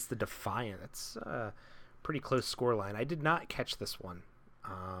 3-2 against the Defiant. That's a pretty close scoreline. I did not catch this one.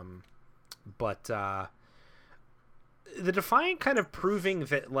 But the Defiant kind of proving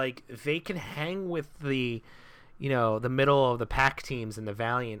that they can hang with the the middle of the pack teams and the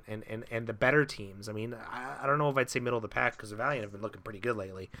Valiant and the better teams. I mean, I don't know if I'd say middle of the pack because the Valiant have been looking pretty good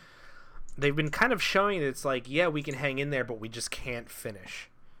lately. They've been kind of showing that it's like, yeah, we can hang in there, but we just can't finish.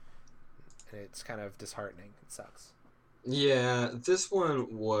 And it's kind of disheartening. It sucks. Yeah, this one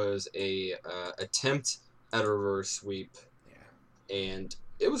was a attempt at a reverse sweep. Yeah. And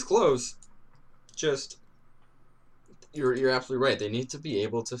it was close. Just, you're absolutely right. They need to be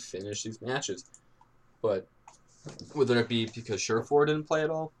able to finish these matches. But whether it be because Surefour didn't play at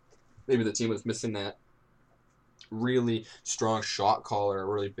all, maybe the team was missing that really strong shot caller,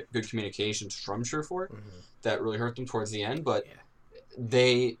 really good communications from Surefour, that really hurt them towards the end. But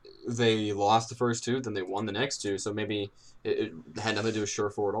they lost the first two, then they won the next two. So maybe it had nothing to do with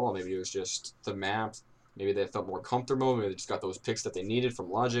Surefour at all. Maybe it was just the maps. Maybe they felt more comfortable. Maybe they just got those picks that they needed from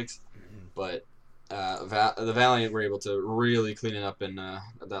Logix. But the Valiant were able to really clean it up in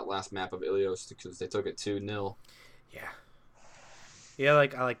that last map of Ilios because they took it 2-0. Yeah,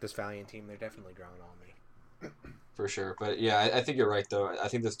 I like this Valiant team. They're definitely growing on me. For sure. But yeah, I think you're right, though. I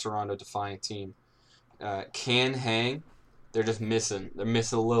think this Toronto Defiant team can hang. They're just missing. They're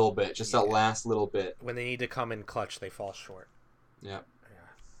missing a little bit, just that last little bit. When they need to come in clutch, they fall short. Yeah.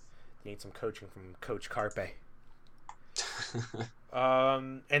 They need some coaching from Coach Carpe.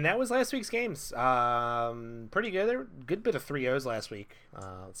 And that was last week's games. Pretty good. There were a good bit of 3-0s last week.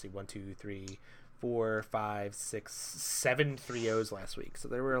 Let's see, 1, 2, 3, 4, 5, 6, 7 3-0s last week. So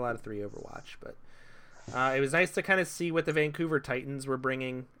there were a lot of 3 Overwatch, but it was nice to kind of see what the Vancouver Titans were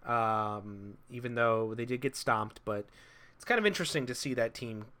bringing, even though they did get stomped. But it's kind of interesting to see that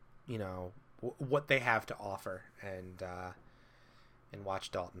team, what they have to offer, and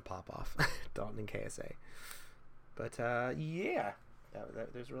watch Dalton pop off, Dalton and KSA. But yeah,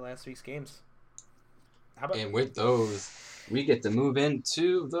 those were last week's games. And with those, we get to move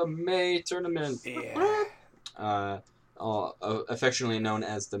into the May tournament. Yeah. Affectionately known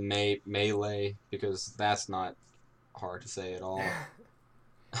as the Melee, because that's not hard to say at all.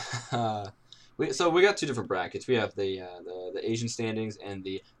 So we got two different brackets. We have the Asian standings and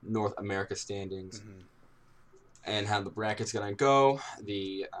the North America standings. And how the bracket's gonna go.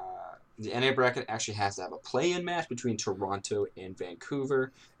 The NA bracket actually has to have a play-in match between Toronto and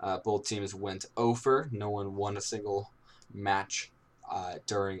Vancouver. Both teams went over. No one won a single match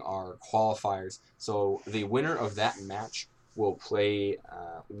during our qualifiers. So the winner of that match will play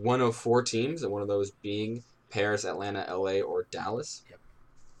one of 4 teams, and one of those being Paris, Atlanta, LA, or Dallas. Yep.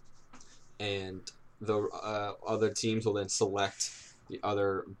 And the other teams will then select the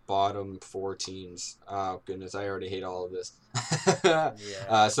other bottom 4 teams. Oh goodness, I already hate all of this.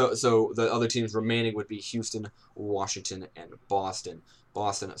 So the other teams remaining would be Houston, Washington, and Boston.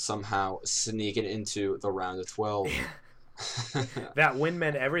 Boston somehow sneaking into the round of 12. That win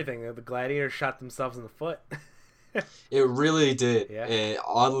meant everything. The Gladiators shot themselves in the foot. It really did. Yeah.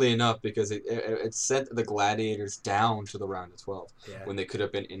 Oddly enough, because it sent the Gladiators down to the round of 12 Yeah. when they could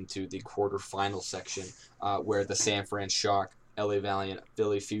have been into the quarterfinal section, where the San Fran Shock, LA Valiant,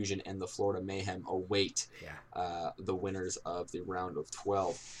 Philly Fusion, and the Florida Mayhem await the winners of the round of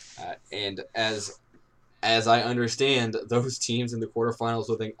 12. And as I understand, those teams in the quarterfinals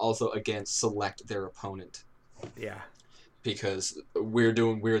will then also again select their opponent. Yeah. Because we're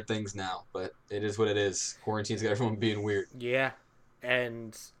doing weird things now, but it is what it is. Quarantine's got everyone being weird. Yeah,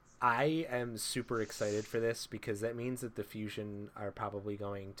 and I am super excited for this because that means that the Fusion are probably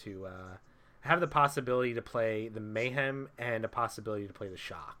going to have the possibility to play the Mayhem and a possibility to play the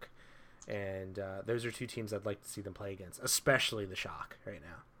Shock. And those are 2 teams I'd like to see them play against, especially the Shock right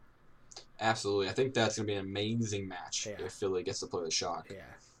now. Absolutely. I think that's going to be an amazing match if Philly gets to play the Shock. Yeah.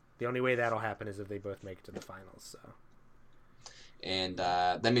 The only way that'll happen is if they both make it to the finals, so... And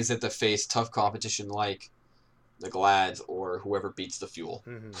that means that they face tough competition like the Glads or whoever beats the Fuel.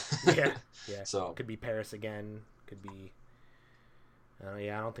 Yeah. So could be Paris again. Could be. I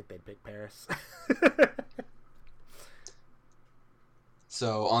don't think they'd pick Paris.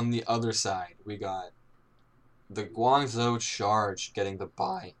 So on the other side, we got the Guangzhou Charge getting the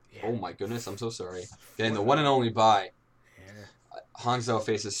bye. Yeah. Oh my goodness, I'm so sorry. Getting the one and only bye. Yeah. Hangzhou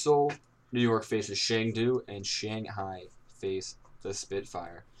faces Seoul, New York faces Chengdu, and Shanghai face the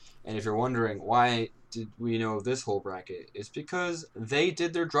Spitfire. And if you're wondering why did we know this whole bracket, it's because they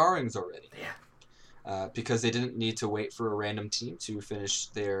did their drawings already. Yeah. Because they didn't need to wait for a random team to finish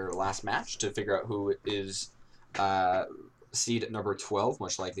their last match to figure out who is seed number 12,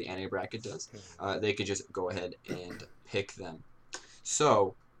 much like the NA bracket does. They could just go ahead and pick them.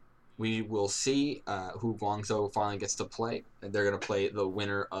 So we will see who Guangzhou finally gets to play. And they're going to play the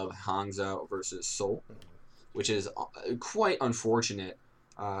winner of Hangzhou versus Seoul, which is quite unfortunate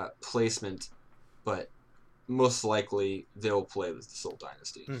placement, but most likely they'll play the Seoul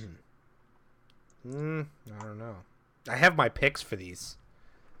Dynasty. I don't know. I have my picks for these.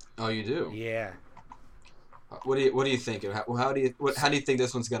 Oh, you do? Yeah. What do you think? How do you think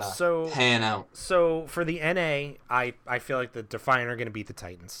this one's gonna pan out? So for the NA, I feel like the Defiant are gonna beat the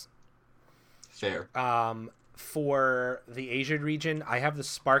Titans. Fair. For the Asian region, I have the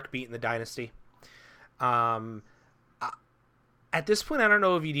Spark beating the Dynasty. At this point, I don't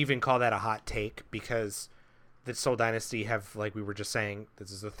know if you'd even call that a hot take, because the Seoul Dynasty have, like we were just saying,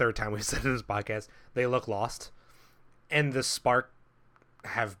 this is the third time we've said it in this podcast, they look lost. And the Spark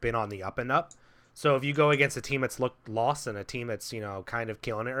have been on the up and up. So if you go against a team that's looked lost and a team that's, kind of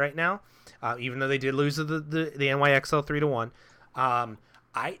killing it right now, even though they did lose the NYXL 3-1,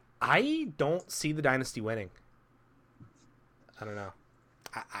 I don't see the Dynasty winning. I don't know.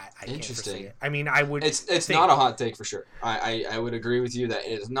 I can't foresee it. I mean, I would. It's not a hot take for sure. I would agree with you that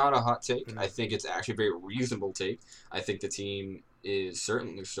it is not a hot take. Mm-hmm. I think it's actually a very reasonable take. I think the team is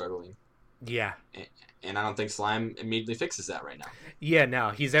certainly struggling. Yeah. And I don't think Slime immediately fixes that right now. Yeah, no,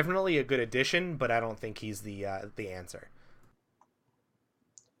 he's definitely a good addition, but I don't think he's the answer.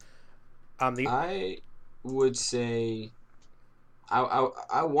 I would say,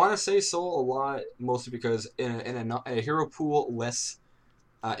 I want to say Seoul a lot, mostly because in a hero pool less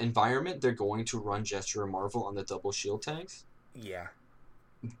environment, they're going to run Gesture and Marvel on the double shield tanks. Yeah.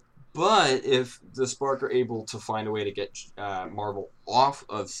 But if the Spark are able to find a way to get Marvel off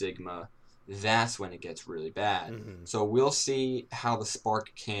of Sigma, that's when it gets really bad. Mm-hmm. So we'll see how the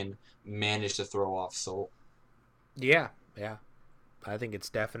Spark can manage to throw off Seoul. Yeah. I think it's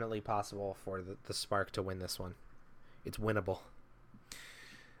definitely possible for the Spark to win this one. It's winnable.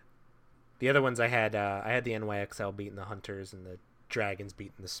 The other ones I had the NYXL beating the Hunters and the Dragons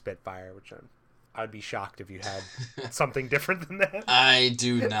beating the Spitfire, which I'd be shocked if you had something different than that. I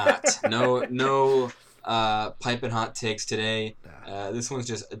do not. No pipe and hot takes today. This one's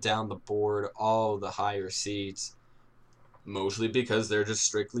just down the board, all the higher seeds, mostly because they're just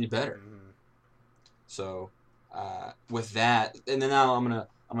strictly better. Mm-hmm. So with that, and then now I'm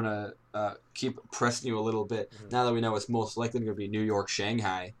gonna keep pressing you a little bit. Mm-hmm. Now that we know it's most likely going to be New York,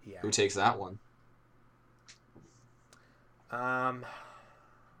 Shanghai. Yeah. Who takes that one?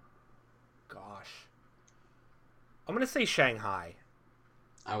 Gosh, I'm gonna say Shanghai.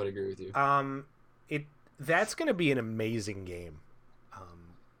 I would agree with you. That's gonna be an amazing game.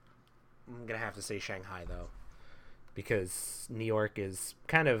 I'm gonna have to say Shanghai though, because New York is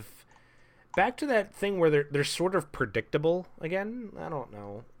kind of back to that thing where they're sort of predictable again. I don't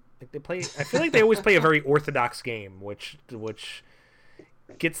know. Like they play. I feel like they always play a very orthodox game, which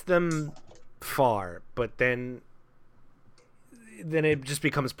gets them far, but then it just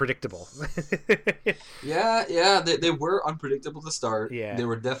becomes predictable. Yeah. They were unpredictable to start. Yeah. They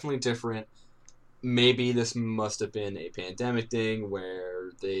were definitely different. Maybe this must have been a pandemic thing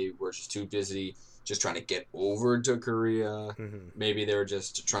where they were just too busy just trying to get over to Korea. Mm-hmm. Maybe they were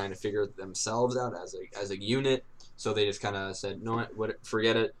just trying to figure themselves out as a unit. So they just kind of said, no,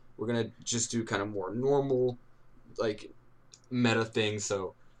 forget it. We're going to just do kind of more normal, like, meta things.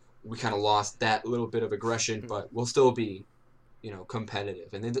 So we kind of lost that little bit of aggression, mm-hmm. but we'll still be,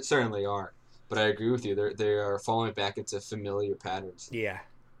 competitive. And they certainly are. But I agree with you. They are falling back into familiar patterns. Yeah,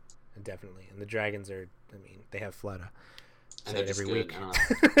 definitely. And the Dragons are, they have Fleta. And they're every week.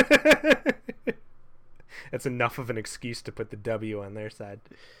 That's enough of an excuse to put the W on their side.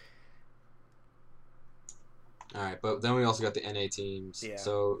 All right, but then we also got the NA teams. Yeah.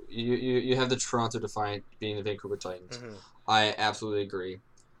 So you have the Toronto Defiant being the Vancouver Titans. Mm-hmm. I absolutely agree.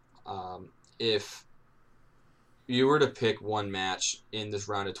 If you were to pick one match in this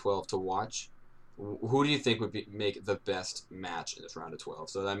round of 12 to watch, who do you think would make the best match in this round of 12?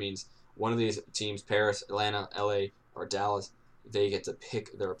 So that means one of these teams, Paris, Atlanta, LA, or Dallas, they get to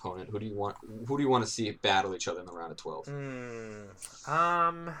pick their opponent. Who do you want to see battle each other in the round of 12?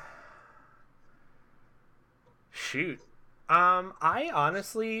 Shoot. I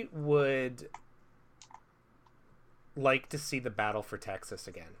honestly would like to see the battle for Texas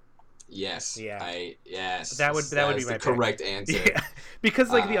again. Yes. Yeah. Yes. That would be my correct pick. answer. Yeah. Because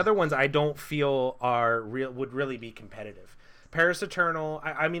the other ones I don't feel would really be competitive. Paris Eternal,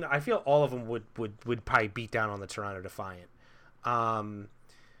 I feel all of them would probably beat down on the Toronto Defiant.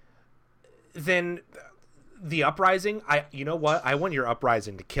 Then the Uprising, you know what? I want your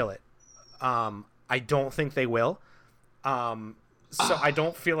Uprising to kill it. I don't think they will. So I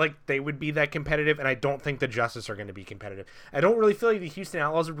don't feel like they would be that competitive, and I don't think the Justice are going to be competitive. I don't really feel like the Houston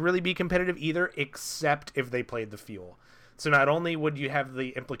Outlaws would really be competitive either, except if they played the Fuel. So not only would you have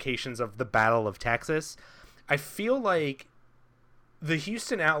the implications of the Battle of Texas, I feel like the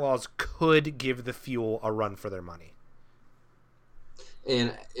Houston Outlaws could give the Fuel a run for their money.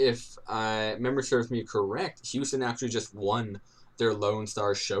 And if memory serves me correct, Houston actually just won their Lone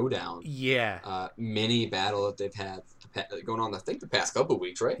Star Showdown mini battle that they've had going on, I think, the past couple of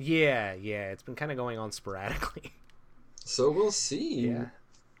weeks, right? Yeah. It's been kind of going on sporadically. So we'll see. Yeah.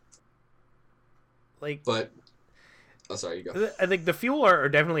 But, oh, sorry, you go. I think the Fuel are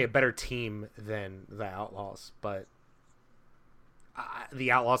definitely a better team than the Outlaws, but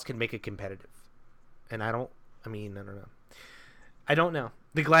the Outlaws can make it competitive. And I don't know. I don't know.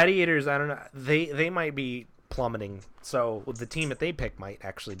 The Gladiators, I don't know. They might be plummeting, so the team that they pick might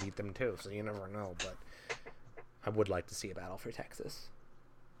actually beat them too, so you never know, but I would like to see a battle for Texas.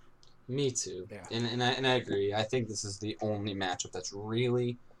 Me too. Yeah. And I agree. I think this is the only matchup that's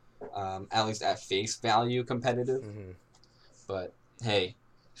really, at least at face value, competitive. Mm-hmm. But, hey,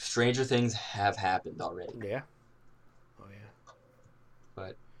 stranger things have happened already. Yeah. Oh, yeah.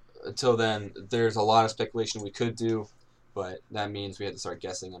 But until then, there's a lot of speculation we could do, but that means we have to start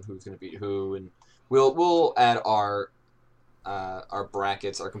guessing on who's going to beat who, and we'll add our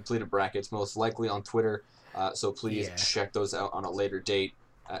brackets, our completed brackets, most likely on Twitter. So please check those out on a later date,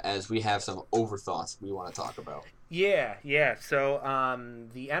 as we have some overthoughts we want to talk about. Yeah. So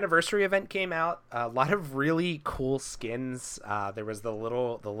the anniversary event came out. A lot of really cool skins. There was the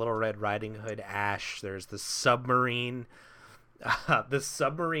little Red Riding Hood Ash. There's the submarine. The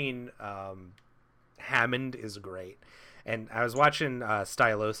submarine Hammond is great. And I was watching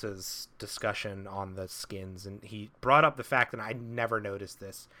Stylosa's discussion on the skins, and he brought up the fact, and I never noticed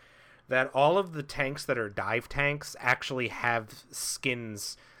this, that all of the tanks that are dive tanks actually have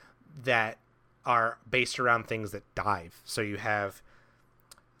skins that are based around things that dive. So you have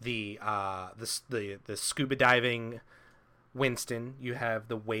the scuba diving Winston, you have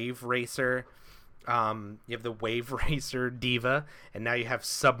the wave racer, you have the wave racer Diva, and now you have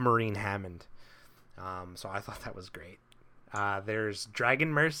submarine Hammond. So I thought that was great. There's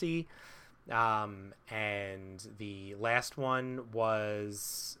Dragon Mercy, and the last one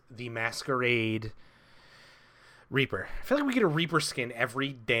was the Masquerade Reaper. I feel like we get a Reaper skin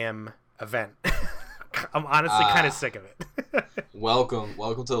every damn event. I'm honestly kind of sick of it. Welcome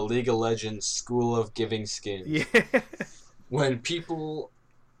to the League of Legends School of Giving Skins. Yeah. When people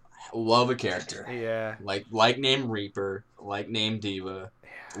love a character, like name Reaper, like name Diva,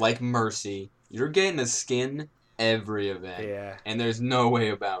 like Mercy, you're getting a skin every event, and there's no way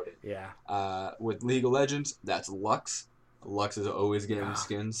about it. With League of Legends, that's Lux. Lux is always getting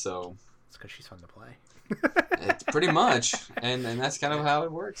skins, so it's because she's fun to play. It's pretty much, and that's kind of how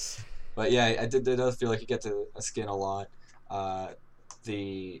it works. But yeah, it does feel like you get to a skin a lot.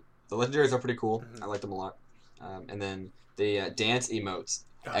 The legendaries are pretty cool. Mm-hmm. I like them a lot. And then the dance emotes.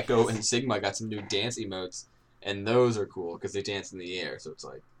 Echo and Sigma got some new dance emotes, and those are cool because they dance in the air, so it's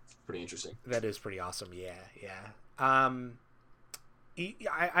like pretty interesting. That is pretty awesome. Yeah. I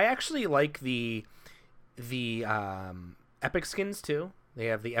actually like the epic skins too. They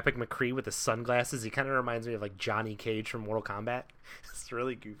have the Epic McCree with the sunglasses. He kind of reminds me of like Johnny Cage from Mortal Kombat. It's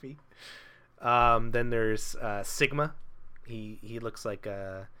really goofy. Then there's Sigma. He looks like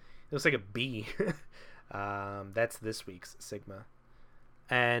a bee. That's this week's Sigma.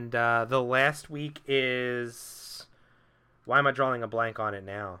 And the last week is, why am I drawing a blank on it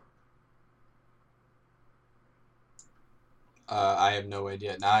now? I have no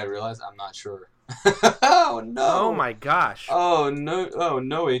idea. Now I realize I'm not sure. Oh no! Oh my gosh! Oh no! Oh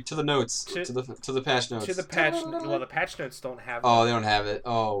no! Wait, to the notes. To the patch notes. To the patch. Well, the patch notes don't have. Oh, they don't have it.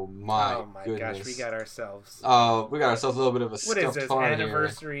 Oh my! Oh my goodness. gosh! We got ourselves. Oh, we got ourselves a little bit of a what is this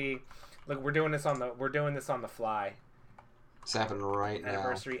anniversary? Here. Look, we're doing this on the fly. It's happening right now.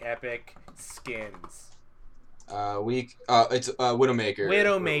 Anniversary epic skins. It's Widowmaker.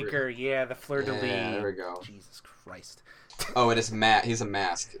 Widowmaker, yeah, the fleur de lis. Yeah, there we go. Jesus Christ. Oh, it is he's a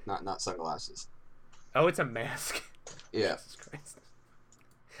mask, not sunglasses. Oh, it's a mask. Yeah. Jesus Christ.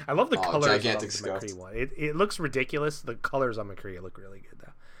 I love the colors gigantic of the McCree one. It looks ridiculous. The colors on McCree look really good,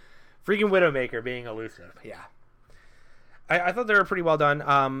 though. Freaking Widowmaker being elusive. Yeah. I thought they were pretty well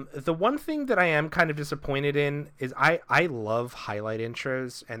done. The one thing that I am kind of disappointed in is I love highlight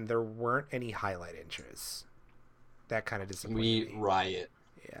intros, and there weren't any highlight intros. That kind of disappointed me. We riot.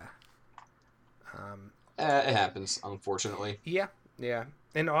 Yeah. It happens, unfortunately. Yeah.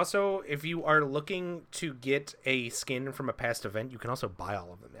 And also, if you are looking to get a skin from a past event, you can also buy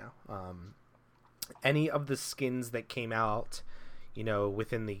all of them now. Any of the skins that came out,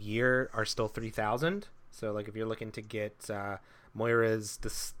 within the year are still 3,000. So, like, if you're looking to get Moira's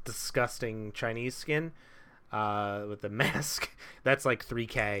disgusting Chinese skin with the mask, that's like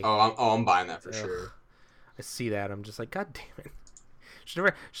 3K. Oh, I'm buying that for sure. I see that. I'm just like, God damn it.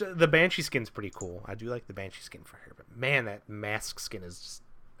 The Banshee skin's pretty cool. I do like the Banshee skin for her, but man, that mask skin is just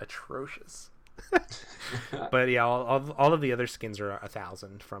atrocious. But yeah, all of the other skins are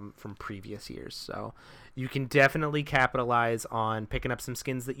 1,000 from previous years, so you can definitely capitalize on picking up some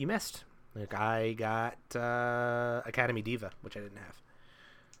skins that you missed. Like I got Academy Diva, which I didn't have.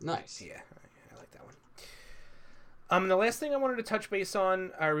 Nice. Yeah, I like that one. The last thing I wanted to touch base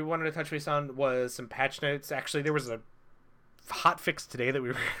on, was some patch notes. Actually, there was a hot fix today that we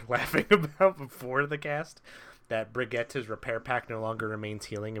were laughing about before the cast. That Brigitte's repair pack no longer remains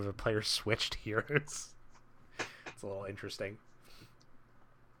healing if a player switched heroes. It's a little interesting.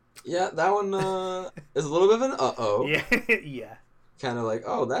 Yeah, that one is a little bit of an uh-oh. Yeah, yeah. Kind of like,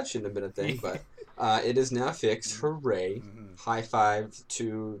 oh, that shouldn't have been a thing, but it is now fixed. Hooray. Mm-hmm. High five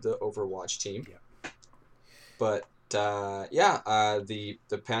to the Overwatch team. Yeah. But,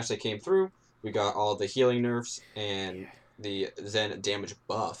 the patch that came through, we got all the healing nerfs and the Zen damage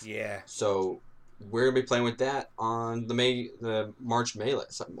buff. Yeah. So we're going to be playing with that on the March Melee.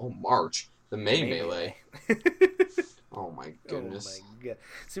 The May Melee. Oh my goodness. Oh my god.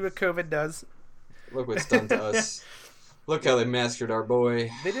 See what COVID does? Look what's done to us. Look how they massacred our boy.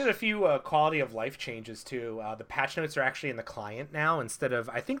 They did a few quality of life changes too. The patch notes are actually in the client now instead of,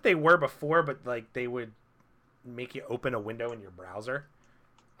 I think they were before, but like they would make you open a window in your browser.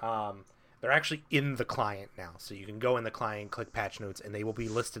 They're actually in the client now, so you can go in the client, click patch notes, and they will be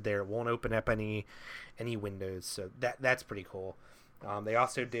listed there. It won't open up any windows, so that's pretty cool. They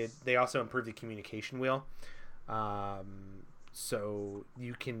also improved the communication wheel, so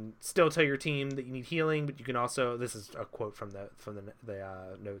you can still tell your team that you need healing, but you can also, this is a quote from the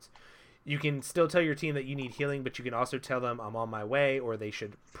notes. You can still tell your team that you need healing, but you can also tell them I'm on my way, or they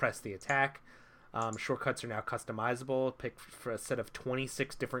should press the attack. Shortcuts are now customizable. Pick for a set of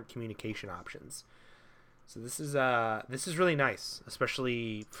 26 different communication options. So this is really nice,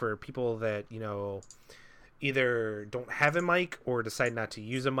 especially for people that, you know, either don't have a mic or decide not to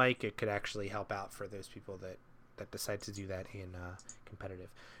use a mic. It could actually help out for those people that decide to do that in competitive.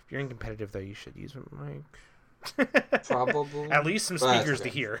 If you're in competitive, though, you should use a mic. Probably. At least some speakers to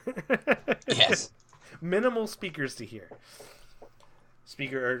hear. Yes. Minimal speakers to hear.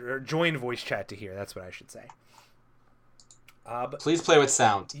 Speaker or join voice chat to hear. That's what I should say. But please play with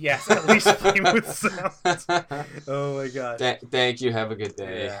sound. Yes, at least play with sound. Oh my god. Thank you. Have a good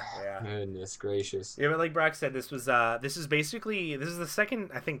day. Yeah. Goodness gracious. Yeah, but like Brock said, this is the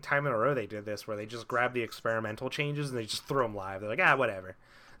second, I think, time in a row they did this, where they just grab the experimental changes and they just throw them live. They're like, whatever.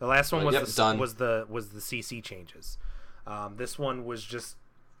 The last one was the CC changes. This one was just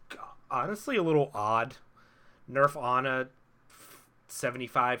honestly a little odd. Nerf Ana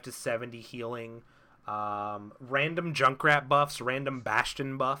 75 to 70 healing, random Junkrat buffs, random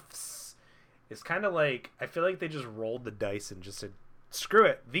Bastion buffs. It's kind of like, I feel like they just rolled the dice and just said, screw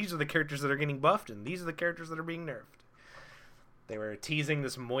it, these are the characters that are getting buffed and these are the characters that are being nerfed. They were teasing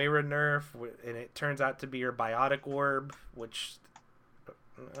this Moira nerf, and it turns out to be her Biotic Orb, which,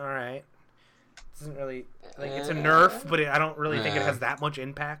 alright, doesn't really, like, it's a nerf, but I don't really think it has that much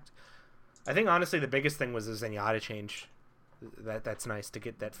impact. I think honestly the biggest thing was the Zenyatta change. That's nice to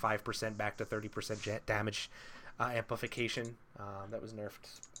get that 5% back to 30% damage amplification. That was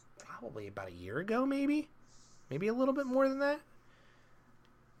nerfed probably about a year ago, maybe a little bit more than that.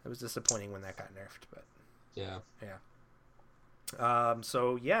 It was disappointing when that got nerfed, but yeah.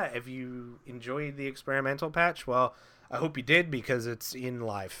 So yeah, if you enjoyed the experimental patch, well, I hope you did, because it's in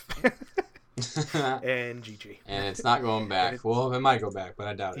live. And GG. And it's not going back. Well, it might go back, but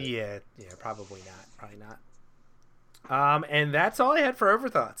I doubt it. Yeah, probably not. And that's all I had for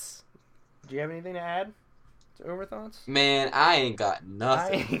Overthoughts. Do you have anything to add to Overthoughts? Man, I ain't got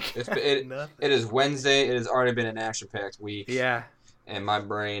nothing. Nothing. It is Wednesday. It has already been an action-packed week. Yeah. And my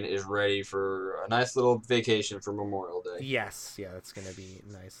brain is ready for a nice little vacation for Memorial Day. Yes. Yeah, that's going to be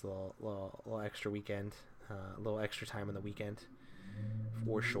a nice little extra weekend. A little extra time on the weekend.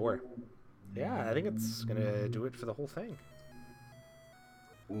 For sure. Yeah, I think it's going to do it for the whole thing.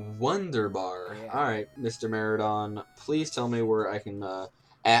 Wonderbar. Yeah. All right, Mr. Meridon, please tell me where I can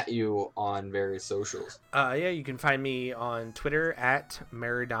at you on various socials. Yeah, you can find me on Twitter at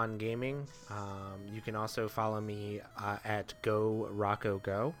Meridon Gaming. You can also follow me at Go Rocco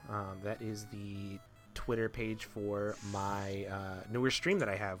Go. That is the Twitter page for my newer stream that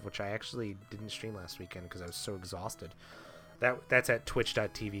I have, which I actually didn't stream last weekend because I was so exhausted. That's at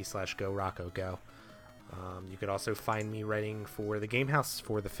twitch.tv/GoRoccoGo. You could also find me writing for the Game House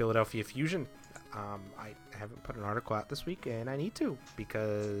for the Philadelphia Fusion. I haven't put an article out this week, and I need to,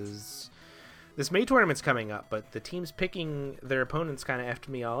 because This May tournament's coming up, but the teams picking their opponents kind of effed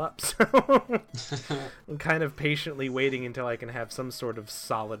me all up. So I'm kind of patiently waiting until I can have some sort of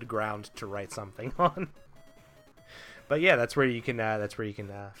solid ground to write something on. But yeah, that's where you can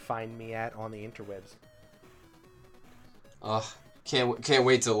find me at on the interwebs. Can't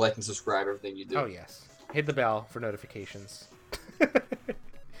wait to like and subscribe everything you do. Oh yes, hit the bell for notifications.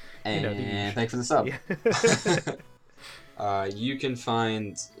 And thanks for the sub. Yeah. You can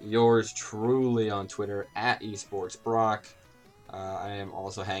find yours truly on Twitter at esportsbrock. I am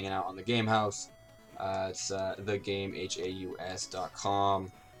also hanging out on the Game House. It's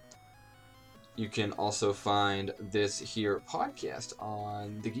thegamehaus.com. You can also find this here podcast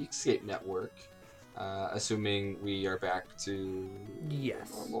on the Geekscape Network. Assuming we are back to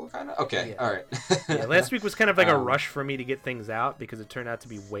normal, kind of. Okay, yeah. All right. Yeah, last week was kind of like a rush for me to get things out because it turned out to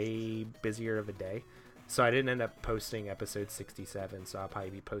be way busier of a day. So I didn't end up posting episode 67, so I'll probably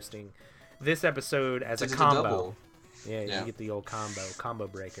be posting this episode as a combo. Double. Yeah, you get the old combo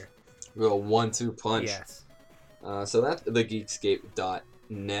breaker. Real 1-2 punch. Yes. So that's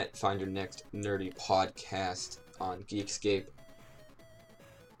thegeekscape.net. Find your next nerdy podcast on Geekscape.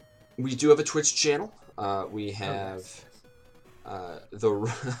 We do have a Twitch channel. We have the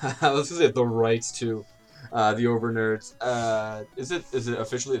rights to the Overnerds. Is it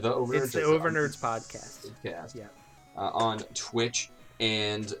officially the Overnerds? It's the Overnerds podcast. Yeah. On Twitch,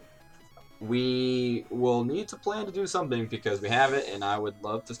 and we will need to plan to do something because we have it, and I would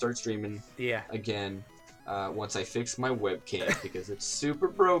love to start streaming. Yeah. Again, once I fix my webcam because it's super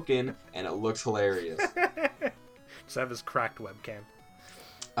broken and it looks hilarious. Just have this cracked webcam.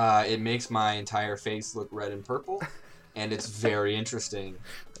 It makes my entire face look red and purple, and it's very interesting.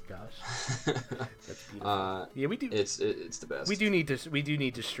 Gosh, that's beautiful. Yeah, we do. It's the best. We do need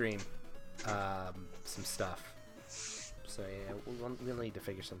to stream some stuff. So yeah, we'll need to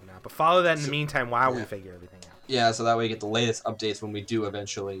figure something out. But follow that in the meantime while we figure everything out. Yeah, so that way you get the latest updates when we do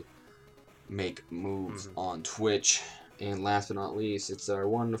eventually make moves on Twitch. And last but not least, it's our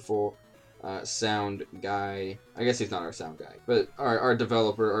wonderful sound guy. I guess he's not our sound guy, but our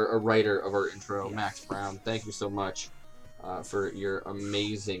developer, our writer of our intro, Max Brown. Thank you so much for your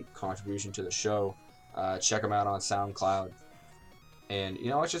amazing contribution to the show. Check him out on SoundCloud, and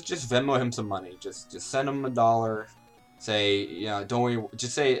just Venmo him some money. Just send him $1. Say, don't worry.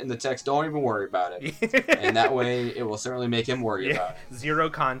 Just say in the text, don't even worry about it, and that way it will certainly make him worry about it. Zero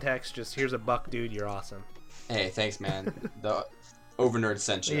context. Just here's $1, dude. You're awesome. Hey, thanks, man. The Overnerd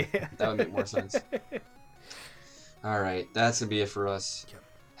sent you. Yeah. That would make more sense. All right, that's gonna be it for us. Yep.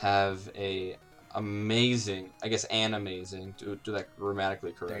 Have a amazing, I guess, do that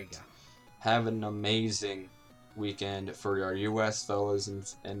grammatically correct. There you go. Have an amazing weekend for our U.S. fellas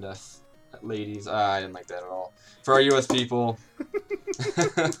and ladies. I didn't like that at all. For our U.S. people,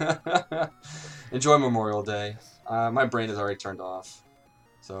 enjoy Memorial Day. My brain is already turned off.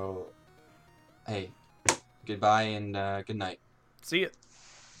 So, hey, goodbye and good night. See ya.